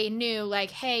that they knew,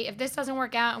 like, hey, if this doesn't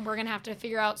work out and we're going to have to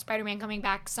figure out Spider-Man coming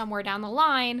back somewhere down the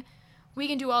line, we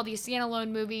can do all these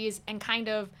standalone movies and kind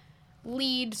of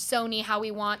lead Sony how we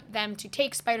want them to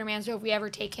take Spider-Man, so if we ever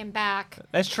take him back,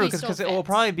 That's true, because it will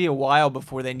probably be a while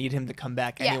before they need him to come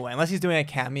back anyway. Unless he's doing a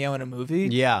cameo in a movie.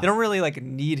 Yeah. They don't really like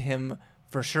need him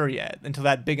for sure yet until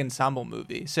that big ensemble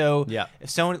movie. So if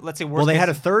Sony, let's say they had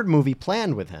a third movie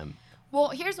planned with him. Well,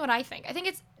 here's what I think. I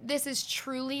think this is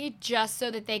truly just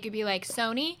so that they could be like,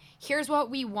 Sony, here's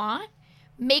what we want.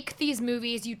 Make these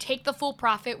movies. You take the full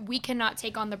profit. We cannot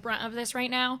take on the brunt of this right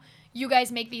now. You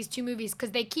guys make these 2 movies,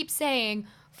 because they keep saying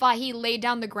Fahey laid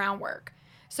down the groundwork.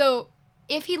 So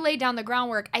if he laid down the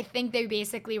groundwork, I think they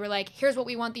basically were like, here's what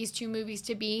we want these 2 movies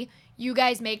to be. you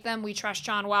guys make them. We trust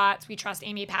John Watts. We trust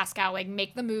Amy Pascal. Like,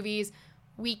 make the movies.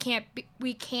 We can't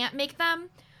make them.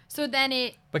 So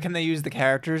then But can they use the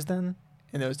characters then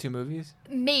in those two movies?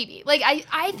 maybe. Like,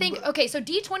 I think, okay, so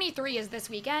D23 is this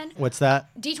weekend. What's that?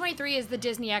 D23 is the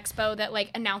Disney Expo that,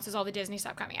 like, announces all the Disney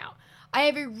stuff coming out.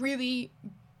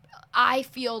 I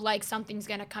feel like something's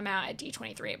going to come out at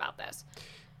D23 about this.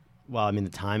 Well, I mean, the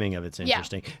timing of it's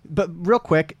interesting. But real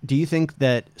quick, do you think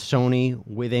that Sony,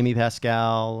 with Amy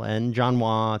Pascal and John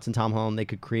Watts and Tom Holland, they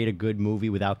could create a good movie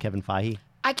without Kevin Feige?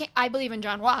 I believe in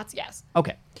John Watts, yes.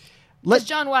 Okay. Because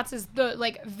John Watts is the,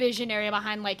 like, visionary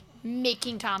behind, like,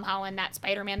 making Tom Holland that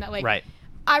Spider-Man that, like... Right.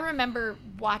 I remember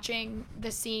watching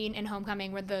the scene in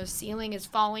Homecoming where the ceiling is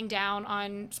falling down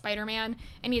on Spider-Man,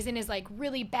 and he's in his, like,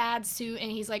 really bad suit,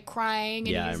 and he's, like, crying,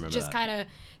 and he's just kind of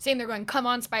sitting there going, come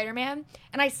on, Spider-Man.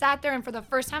 And I sat there, and for the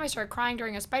first time I started crying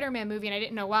during a Spider-Man movie, and I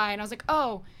didn't know why. And I was like,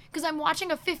 oh, because I'm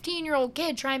watching a 15-year-old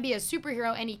kid try and be a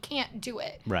superhero, and he can't do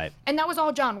it. Right. And that was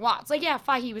all John Watts. Like, yeah,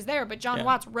 Feige was there, but John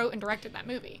Watts wrote and directed that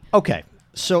movie. Okay.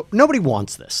 So nobody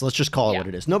wants this. Let's just call it what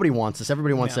it is. Nobody wants this.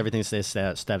 Everybody wants everything to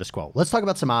stay status quo. Let's talk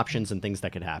about some options and things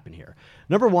that could happen here.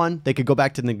 Number one, they could go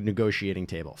back to the negotiating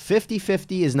table.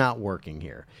 50-50 is not working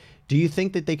here. Do you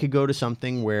think that they could go to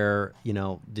something where, you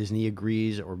know, Disney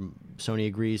agrees or Sony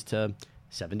agrees to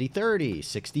 70-30,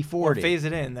 60-40? Or phase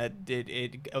it in that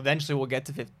it eventually will get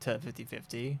to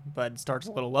 50-50, but it starts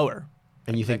a little lower.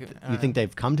 And you think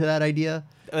they've come to that idea?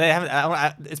 They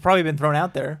haven't. It's probably been thrown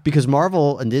out there. Because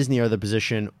Marvel and Disney are the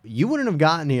position, you wouldn't have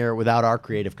gotten here without our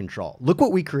creative control. Look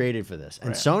what we created for this.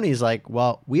 And Sony's like,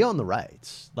 well, we own the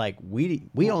rights. Like, we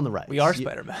own the rights. We are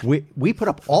Spider-Man. We put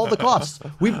up all the costs.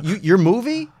 Your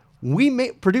movie,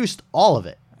 we produced all of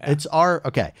it. Yeah. It's our,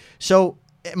 okay. So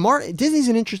Disney's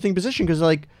in an interesting position because,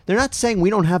 like, they're not saying we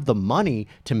don't have the money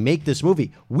to make this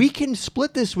movie. We can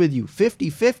split this with you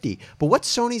 50-50. But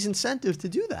what's Sony's incentive to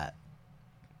do that?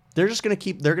 They're just going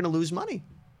to they're going to lose money.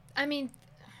 I mean,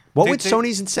 what would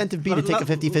Sony's incentive be to take a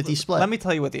 50-50 split? Let me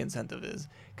tell you what the incentive is.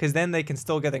 Because then they can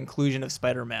still get the inclusion of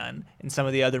Spider-Man in some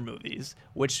of the other movies,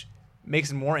 which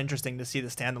makes it more interesting to see the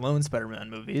standalone Spider-Man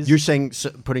movies. You're saying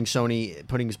putting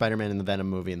Spider-Man in the Venom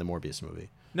movie and the Morbius movie?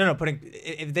 No,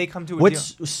 if they come to a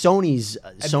what's deal. Sony's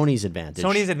advantage?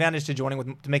 Sony's advantage to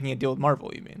to making a deal with Marvel,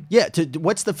 you mean? Yeah,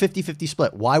 what's the 50-50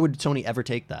 split? Why would Sony ever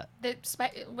take that?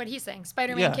 What he's saying,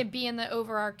 Spider-Man can be in the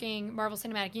overarching Marvel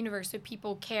Cinematic Universe, so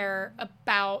people care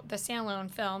about the standalone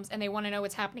films and they want to know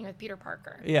what's happening with Peter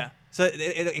Parker. Yeah, so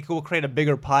it will create a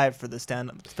bigger pie for the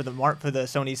Sony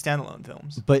standalone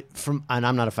films. But and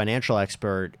I'm not a financial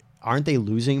expert. Aren't they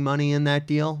losing money in that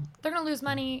deal? They're going to lose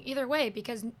money either way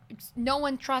because no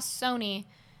one trusts Sony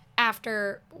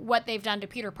after what they've done to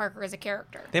Peter Parker as a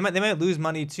character. They might lose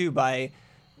money too by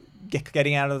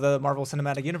getting out of the Marvel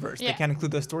Cinematic Universe. Yeah. They can't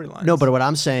include those storylines. No, but what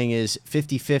I'm saying is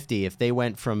 50-50. If they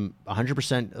went from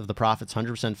 100% of the profits,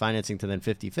 100% financing to then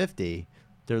 50-50,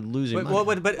 they're losing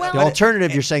money. But the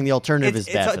alternative, you're saying the alternative is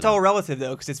bad. It's all relative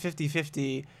though, because it's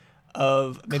 50-50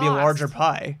 of maybe Cost. a larger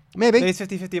pie. Maybe it's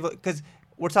 50-50 because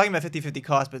we're talking about 50-50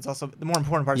 cost, but it's also the more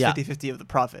important part is 50-50 of the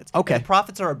profits. Okay. If the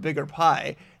profits are a bigger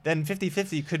pie, then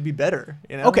 50-50 could be better.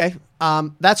 You know? Okay.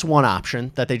 That's one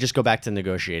option, that they just go back to the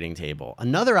negotiating table.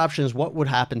 Another option is what would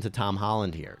happen to Tom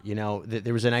Holland here. You know,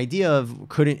 there was an idea of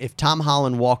if Tom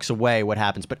Holland walks away, what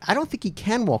happens? But I don't think he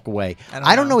can walk away.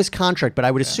 I don't know his contract, but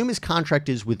I would assume his contract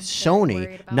is with Sony.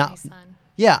 Worried about my son.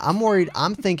 Yeah, I'm worried.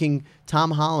 I'm thinking Tom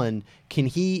Holland,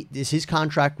 is his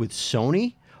contract with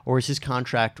Sony? Or is his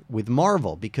contract with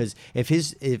Marvel? Because if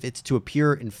it's to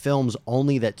appear in films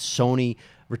only that Sony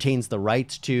retains the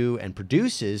rights to and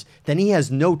produces, then he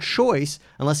has no choice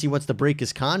unless he wants to break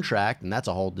his contract, and that's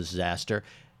a whole disaster.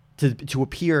 To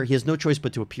appear, he has no choice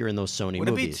but to appear in those Sony movies. Would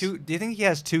it be two? Do you think he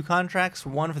has two contracts?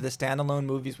 One for the standalone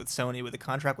movies with Sony, with a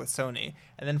contract with Sony,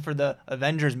 and then for the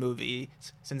Avengers movie,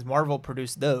 since Marvel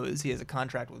produced those, he has a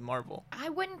contract with Marvel. I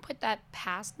wouldn't put that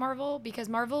past Marvel because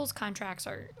Marvel's contracts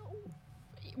are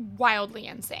wildly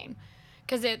insane,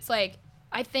 because it's like,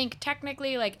 I think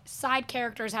technically like side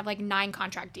characters have like 9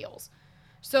 contract deals.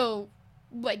 So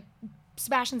like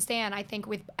Sebastian Stan, I think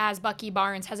as Bucky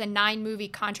Barnes has a 9-movie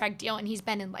contract deal, and he's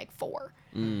been in like 4.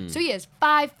 So he has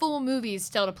 5 full movies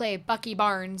still to play Bucky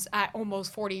Barnes at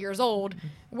almost 40 years old.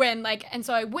 And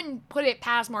so I wouldn't put it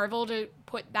past Marvel to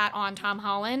put that on Tom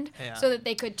Holland, so that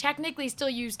they could technically still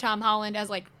use Tom Holland as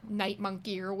like Night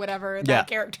Monkey or whatever that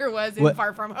character was in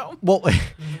Far From Home. Well,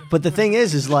 but the thing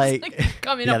is like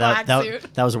come in a black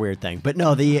suit. That was a weird thing. But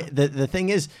no, the thing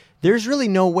is, there's really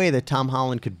no way that Tom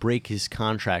Holland could break his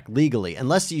contract legally,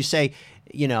 unless you say,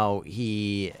 you know,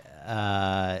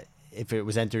 if it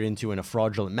was entered into in a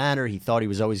fraudulent manner, he thought he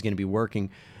was always going to be working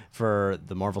for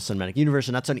the Marvel Cinematic Universe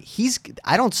and not Sony.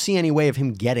 I don't see any way of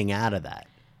him getting out of that.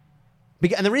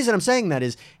 And the reason I'm saying that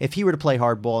is if he were to play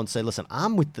hardball and say, listen,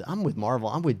 I'm with Marvel,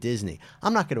 I'm with Disney,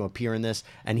 I'm not going to appear in this,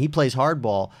 and he plays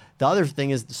hardball, the other thing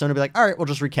is Sony will be like, all right, we'll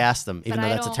just recast them, even though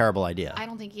that's a terrible idea. I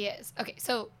don't think he is. Okay,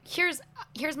 so here's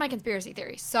my conspiracy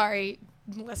theory. Sorry,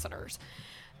 listeners.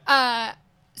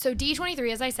 So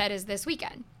D23, as I said, is this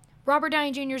weekend. Robert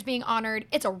Downey Jr. is being honored.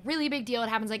 It's a really big deal. It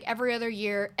happens like every other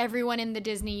year. Everyone in the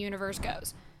Disney universe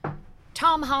goes.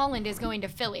 Tom Holland is going to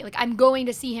Philly. Like, I'm going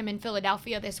to see him in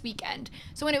Philadelphia this weekend.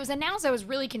 So when it was announced, I was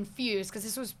really confused because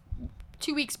this was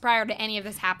 2 weeks prior to any of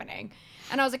this happening.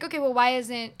 And I was like, okay, well, why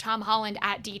isn't Tom Holland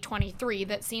at D23?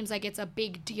 That seems like it's a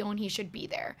big deal and he should be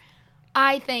there.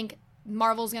 I think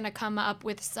Marvel's going to come up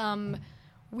with some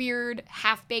weird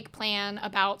half-baked plan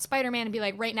about Spider-Man and be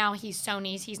like, right now he's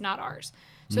Sony's, he's not ours.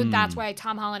 So that's why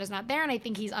Tom Holland is not there, and I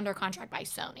think he's under contract by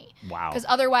Sony. Wow. Because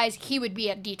otherwise, he would be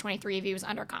at D23 if he was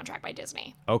under contract by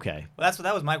Disney. Okay. Well,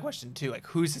 that was my question too. Like,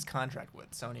 who's his contract with,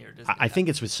 Sony or Disney? I think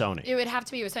it's with Sony. It would have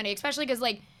to be with Sony, especially because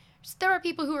like there are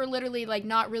people who are literally like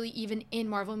not really even in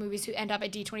Marvel movies who end up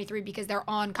at D23 because they're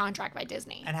on contract by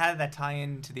Disney. And how did that tie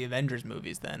into the Avengers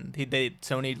movies then?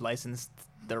 Sony licensed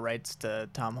the rights to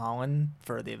Tom Holland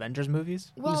for the Avengers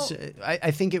movies? Well,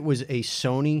 I think it was a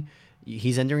Sony.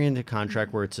 He's entering into a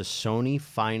contract where it's a Sony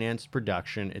financed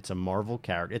production. It's a Marvel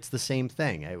character. It's the same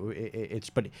thing.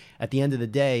 But at the end of the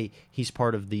day, he's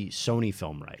part of the Sony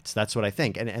film rights. That's what I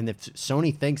think. And if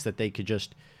Sony thinks that they could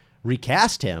just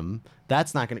recast him,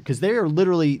 that's not going to, because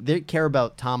they care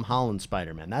about Tom Holland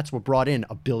Spider-Man. That's what brought in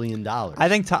 $1 billion. I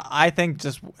think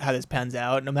just how this pans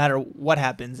out, no matter what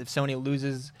happens, if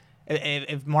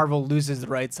Marvel loses the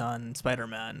rights on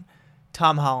Spider-Man,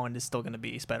 Tom Holland is still going to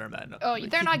be Spider-Man. Oh,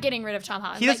 they're not getting rid of Tom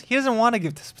Holland. He doesn't want to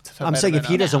give to Spider-Man. I'm saying if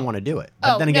he doesn't want to do it.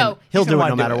 But Oh, then again, no. he'll He's do gonna it no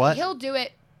wanna do matter it. what. He'll do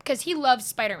it because he loves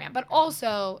Spider-Man, but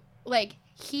also like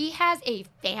he has a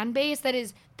fan base that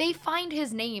is, they find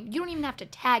his name. You don't even have to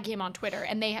tag him on Twitter,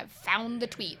 and they have found the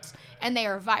tweets, and they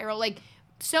are viral. Like,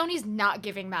 Sony's not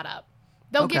giving that up.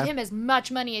 They'll give him as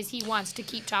much money as he wants to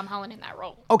keep Tom Holland in that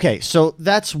role. Okay, so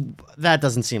that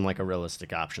doesn't seem like a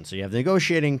realistic option. So you have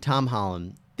negotiating Tom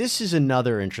Holland. This is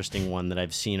another interesting one that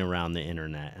I've seen around the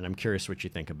internet, and I'm curious what you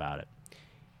think about it.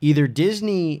 Either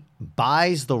Disney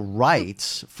buys the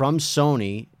rights from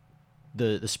Sony,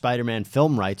 the Spider-Man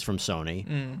film rights from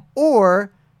Sony,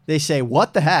 or they say,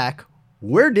 what the heck,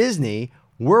 we're Disney,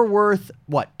 we're worth,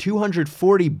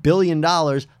 $240 billion.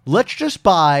 Let's just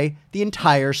buy the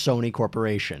entire Sony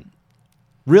corporation.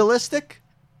 Realistic?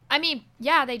 I mean,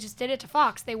 yeah, they just did it to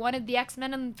Fox. They wanted the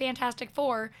X-Men and Fantastic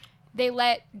Four. They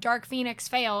let Dark Phoenix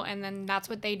fail, and then that's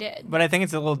what they did. But I think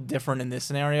it's a little different in this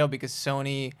scenario because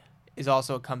Sony is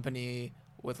also a company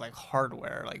with like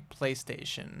hardware, like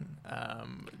PlayStation.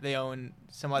 They own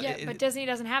some other. Yeah, but Disney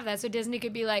doesn't have that, so Disney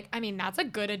could be like, I mean, that's a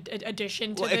good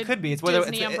addition to the it could be. It's whether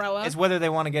Disney umbrella. It's whether they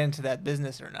want to get into that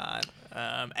business or not.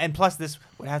 And plus, this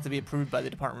would have to be approved by the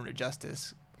Department of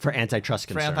Justice For antitrust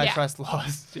for concerns. antitrust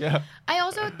laws. Yeah. I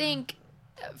also think,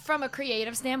 from a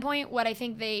creative standpoint, what I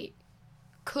think they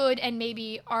could and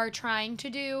maybe are trying to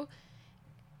do,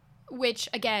 which,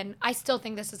 again, I still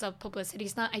think this is a publicity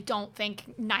stunt. I don't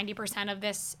think 90% of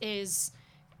this is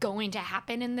going to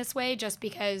happen in this way just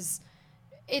because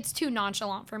it's too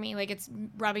nonchalant for me. Like, it's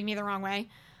rubbing me the wrong way.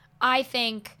 I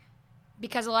think,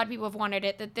 because a lot of people have wanted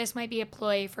it, that this might be a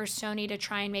ploy for Sony to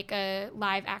try and make a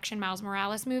live-action Miles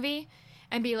Morales movie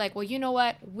and be like, well, you know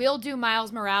what? We'll do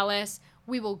Miles Morales.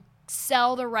 We will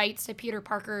sell the rights to Peter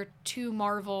Parker to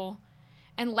Marvel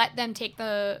and let them take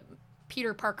the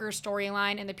Peter Parker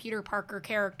storyline and the Peter Parker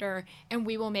character, and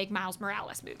we will make Miles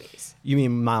Morales movies. You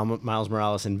mean Miles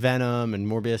Morales and Venom and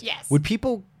Morbius? Yes. Would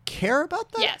people care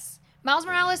about that? Yes. Miles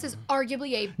Morales is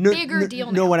arguably a bigger deal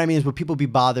now. No, what I mean is, would people be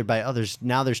bothered by others?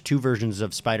 Now there's two versions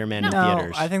of Spider-Man in No,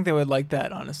 theaters. I think they would like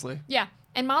that, honestly. Yeah.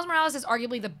 And Miles Morales is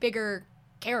arguably the bigger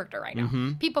character right now.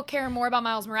 Mm-hmm. People care more about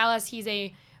Miles Morales. He's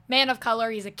a man of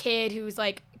color. He's a kid who's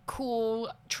like cool,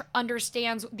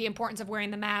 understands the importance of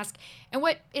wearing the mask. And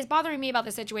what is bothering me about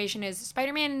the situation is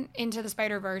Spider-Man Into the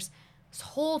Spider-Verse, this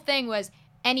whole thing was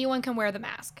anyone can wear the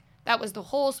mask. That was the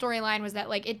whole storyline, was that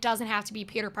like it doesn't have to be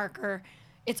Peter Parker.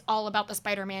 It's all about the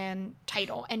Spider-Man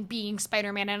title and being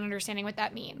Spider-Man and understanding what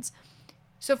that means.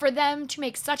 So for them to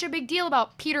make such a big deal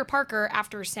about Peter Parker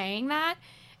after saying that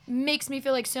makes me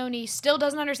feel like Sony still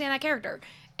doesn't understand that character.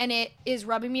 And it is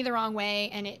rubbing me the wrong way,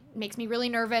 and it makes me really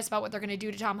nervous about what they're going to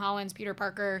do to Tom Holland's Peter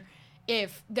Parker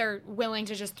if they're willing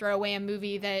to just throw away a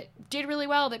movie that did really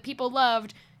well, that people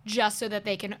loved, just so that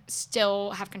they can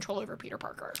still have control over Peter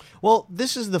Parker. Well,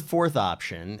 this is the fourth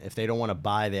option if they don't want to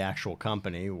buy the actual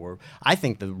company. Or I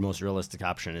think the most realistic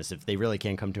option is if they really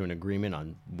can't come to an agreement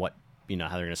on what, how they're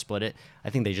going to split it, I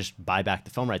think they just buy back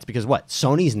the film rights. Because what?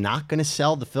 Sony's not going to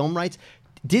sell the film rights?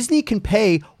 Disney can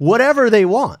pay whatever they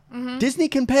want. Mm-hmm. Disney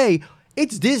can pay.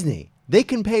 It's Disney. They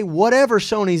can pay whatever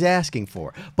Sony's asking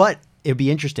for. But it'd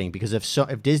be interesting because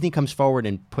if Disney comes forward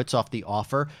and puts off the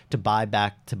offer to buy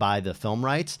the film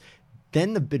rights,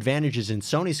 then the advantage is in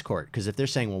Sony's court. Because if they're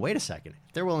saying, well, wait a second,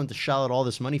 if they're willing to shell out all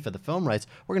this money for the film rights,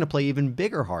 we're going to play even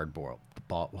bigger hardball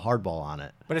on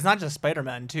it. But it's not just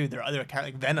Spider-Man too. There are other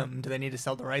characters like Venom. Do they need to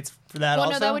sell the rights for that? Well,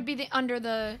 also? no, that would be under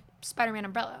the Spider-Man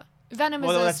umbrella. Venom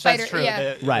is that's spider. True.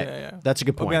 Yeah. Right. Yeah. That's a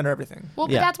good point. We'll be under everything. Well,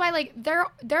 but that's why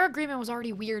their agreement was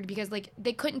already weird because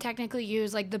they couldn't technically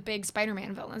use the big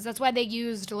Spider-Man villains. That's why they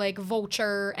used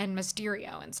Vulture and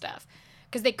Mysterio and stuff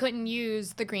because they couldn't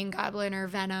use the Green Goblin or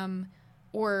Venom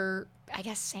or I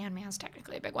guess Sandman's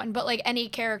technically a big one, but any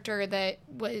character that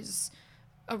was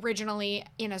originally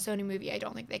in a Sony movie, I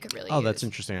don't think they could really use. That's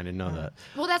interesting. I didn't know that.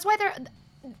 Well, that's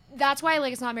why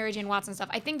it's not Mary Jane Watson stuff.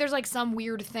 I think there's some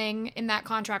weird thing in that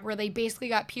contract where they basically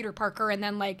got Peter Parker and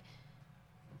then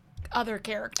other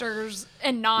characters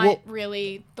and not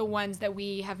really the ones that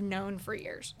we have known for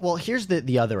years. Well, here's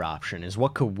the other option is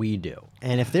what could we do?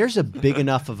 And if there's a big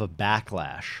enough of a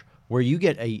backlash where you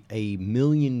get a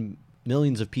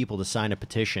millions of people to sign a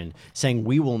petition saying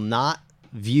we will not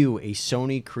view a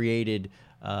Sony created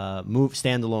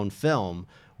standalone film,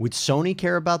 would Sony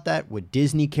care about that? Would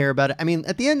Disney care about it? I mean,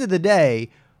 at the end of the day,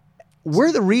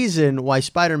 we're the reason why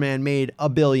Spider-Man made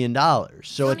 $1 billion. So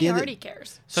Sony at the end already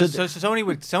cares. So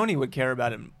Sony would care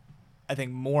about it, I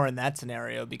think, more in that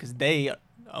scenario because they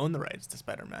own the rights to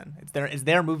Spider-Man. It's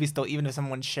their movie still, even if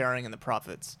someone's sharing in the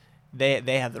profits.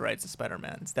 They have the rights to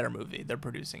Spider-Man. It's their movie. They're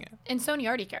producing it. And Sony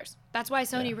already cares. That's why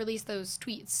Sony released those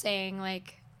tweets saying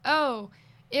oh,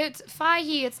 it's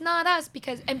Feige, it's not us,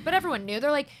 but everyone knew.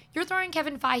 They're you're throwing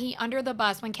Kevin Feige under the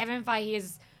bus when Kevin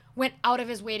Feige went out of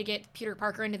his way to get Peter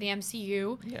Parker into the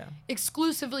MCU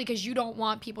exclusively because you don't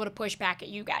want people to push back at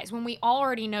you guys when we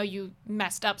already know you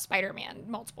messed up Spider-Man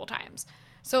multiple times.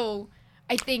 So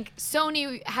I think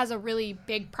Sony has a really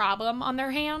big problem on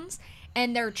their hands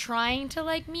and they're trying to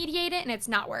mediate it and it's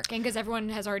not working because everyone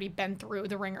has already been through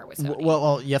the ringer with Sony.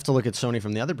 Well, you have to look at Sony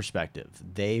from the other perspective.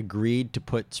 They agreed to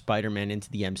put Spider-Man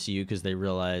into the MCU because they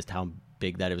realized how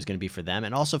big that it was going to be for them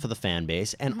and also for the fan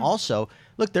base. And also,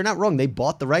 look, they're not wrong. They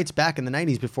bought the rights back in the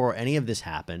 90s before any of this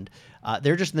happened.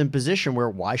 They're just in a position where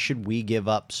why should we give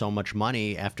up so much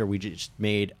money after we just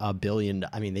made $1 billion?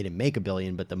 I mean, they didn't make $1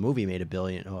 billion, but the movie made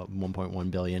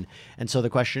 $1.1 billion. And so the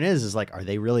question is are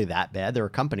they really that bad? They're a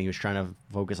company who's trying to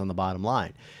focus on the bottom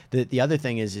line. The other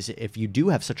thing is if you do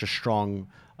have such a strong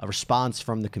response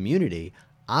from the community,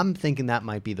 I'm thinking that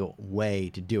might be the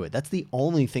way to do it. That's the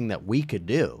only thing that we could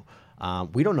do.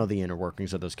 We don't know the inner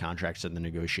workings of those contracts and the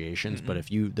negotiations, but if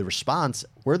the response,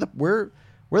 we're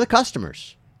the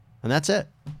customers, and that's it.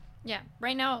 Yeah,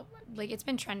 right now, it's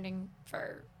been trending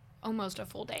for almost a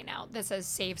full day now. That says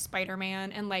 "Save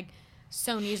Spider-Man" and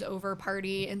Sony's over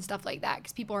party and stuff like that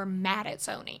because people are mad at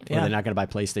Sony. Yeah. Are they not going to buy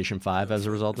PlayStation 5 as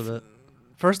a result of it?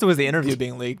 First, it was the interview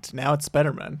being leaked. Now it's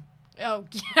Spider-Man. Oh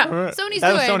yeah, Sony's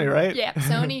that doing. Was Sony, right? Yeah,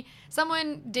 Sony.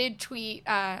 Someone did tweet.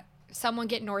 Someone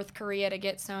get North Korea to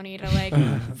get Sony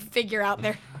to figure out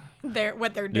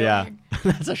what they're doing. Yeah,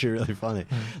 that's actually really funny.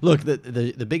 Look,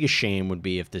 the biggest shame would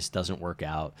be if this doesn't work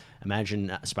out.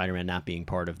 Imagine Spider-Man not being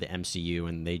part of the MCU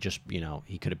and they just,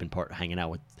 he could have been hanging out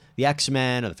with the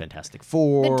X-Men or the Fantastic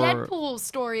Four. The Deadpool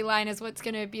storyline is what's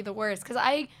going to be the worst because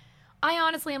I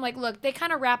honestly am look, they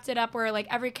kind of wrapped it up where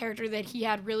every character that he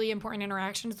had really important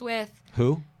interactions with.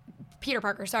 Who? Peter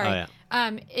Parker, sorry. Oh,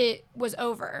 yeah. It was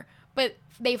over. But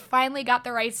they finally got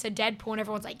the rights to Deadpool, and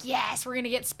everyone's yes, we're going to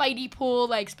get Spidey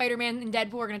Pool, Spider-Man and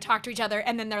Deadpool are going to talk to each other,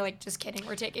 and then they're just kidding,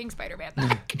 we're taking Spider-Man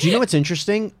back. Do you know what's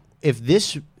interesting? If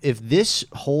this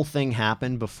whole thing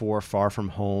happened before Far From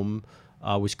Home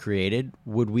was created,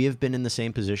 would we have been in the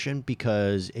same position?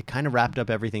 Because it kind of wrapped up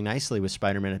everything nicely with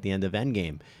Spider-Man at the end of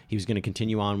Endgame. He was going to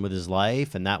continue on with his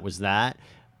life, and that was that.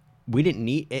 We didn't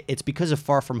need it's because of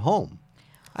Far From Home.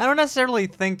 I don't necessarily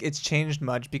think it's changed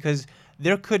much because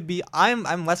there could be.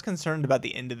 I'm less concerned about the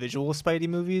individual Spidey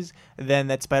movies than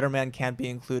that Spider-Man can't be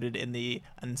included in the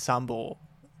ensemble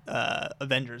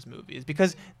Avengers movies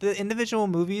because the individual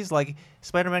movies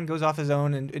Spider-Man goes off his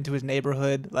own into his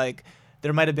neighborhood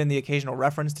there might have been the occasional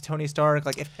reference to Tony Stark.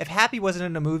 If Happy wasn't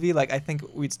in a movie, I think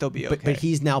we'd still be okay. But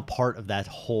he's now part of that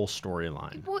whole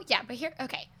storyline. Well, yeah, but here,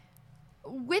 okay.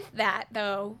 With that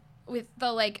though, with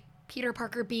the Peter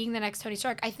Parker being the next Tony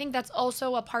Stark, I think that's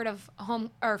also a part of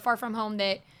Far From Home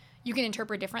that you can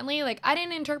interpret differently. Like, I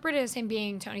didn't interpret it as him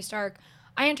being Tony Stark.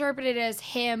 I interpreted it as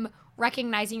him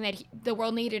recognizing that the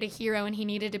world needed a hero and he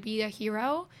needed to be a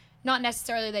hero, not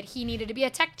necessarily that he needed to be a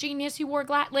tech genius who wore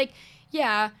glass. Like,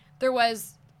 yeah, there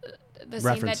was the scene that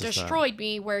References to destroyed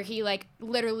me where he like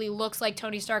literally looks like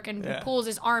Tony Stark and pulls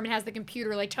his arm and has the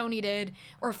computer like Tony did,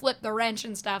 or flip the wrench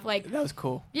and stuff. Like, That was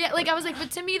cool. yeah, like I was like, but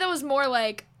to me that was more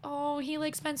like, oh, he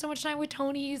like spent so much time with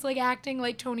Tony, he's like acting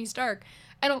like Tony Stark.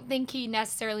 I don't think he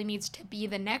necessarily needs to be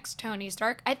the next Tony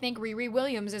Stark. I think Riri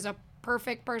Williams is a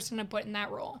perfect person to put in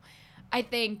that role. I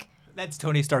think That's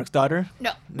Tony Stark's daughter?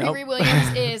 no, Nope. Riri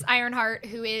Williams is Ironheart,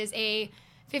 who is a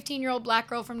 15-year-old black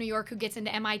girl from New York who gets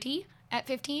into MIT at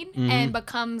 15 and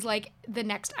becomes like the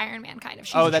next Iron Man kind of.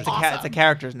 She's That's awesome. it's a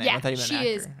character's name. Yeah, I thought you meant she actor.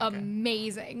 is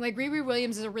amazing. Like, Riri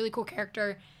Williams is a really cool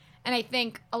character, and I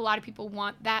think a lot of people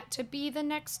want that to be the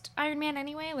next Iron Man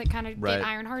anyway, like kind of Right. get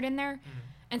Ironheart in there.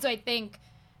 And so I think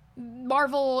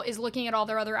Marvel is looking at all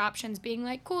their other options, being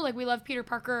like, cool, like we love Peter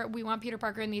Parker, we want Peter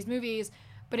Parker in these movies,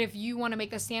 but if you want to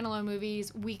make the standalone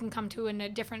movies, we can come to a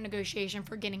different negotiation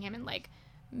for getting him in like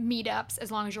meetups,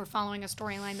 as long as you're following a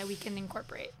storyline that we can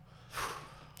incorporate.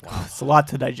 It's a lot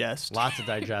to digest. Lot to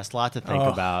digest, lot to think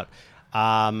about.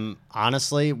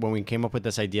 Honestly, when we came up with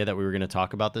this idea that we were going to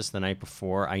talk about this the night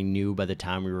before, I knew by the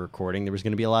time we were recording there was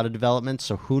going to be a lot of development.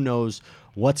 So who knows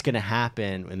what's going to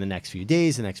happen in the next few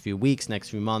days, the next few weeks, next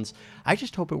few months. I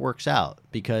just hope it works out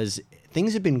because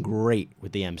things have been great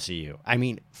with the MCU. I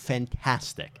mean,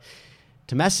 fantastic.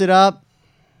 To mess it up,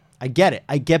 I get it.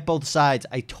 I get both sides.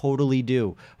 I totally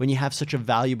do. When you have such a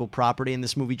valuable property and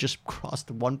this movie just crossed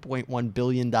 $1.1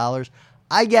 billion,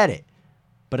 I get it.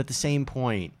 But at the same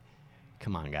point,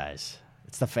 come on, guys.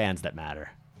 It's the fans that matter.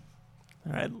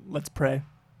 All right, let's pray.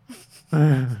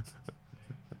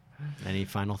 Any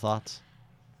final thoughts?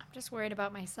 I'm just worried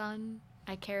about my son.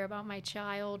 I care about my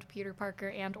child, Peter Parker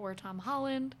and or Tom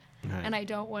Holland, Right. and I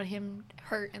don't want him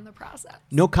hurt in the process.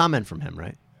 No comment from him,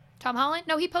 right? Tom Holland?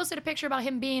 No, he posted a picture about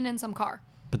him being in some car.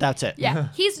 But that's it. Yeah,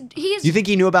 he's You think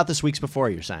he knew about this weeks before,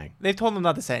 you're saying? They've told him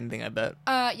not to say anything, I bet.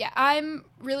 yeah, I'm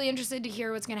really interested to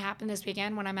hear what's going to happen this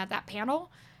weekend when I'm at that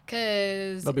panel,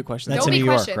 because There'll be questions. That's there'll in be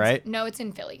New York, questions. right? No, it's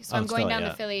in Philly. So Oh, I'm it's going Philly, down yeah.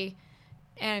 to Philly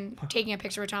and taking a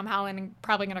picture with Tom Holland and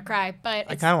probably going to cry. But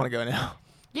I it's, kind of want to go now.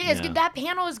 yeah, it's Yeah. good. That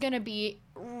panel is going to be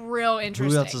real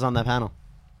interesting. Who else is on that panel?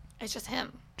 It's just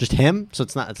him. Just him? So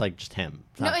it's like just him.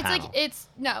 It's No, not a it's panel. like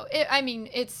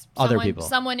it's Other someone, people.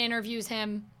 Someone interviews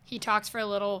him. He talks for a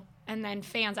little, and then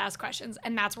fans ask questions,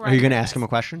 and that's where. Are you going to ask him a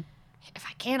question? If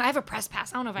I can, I have a press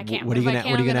pass. I don't know if I can. What are you If I going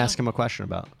can, I'm to ask him a question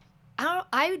about?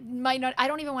 I might not. I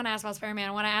don't even want to ask about Spider-Man.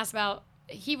 I want to ask about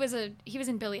he was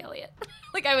in Billy Elliot.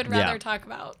 Like, I would rather Yeah. talk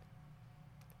about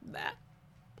that.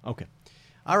 Okay.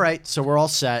 All right. So we're all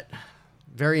set.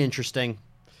 Very interesting.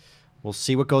 We'll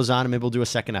see what goes on, and maybe we'll do a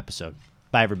second episode.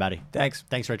 Bye, everybody. Thanks.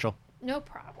 Thanks, Rachel. No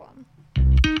problem.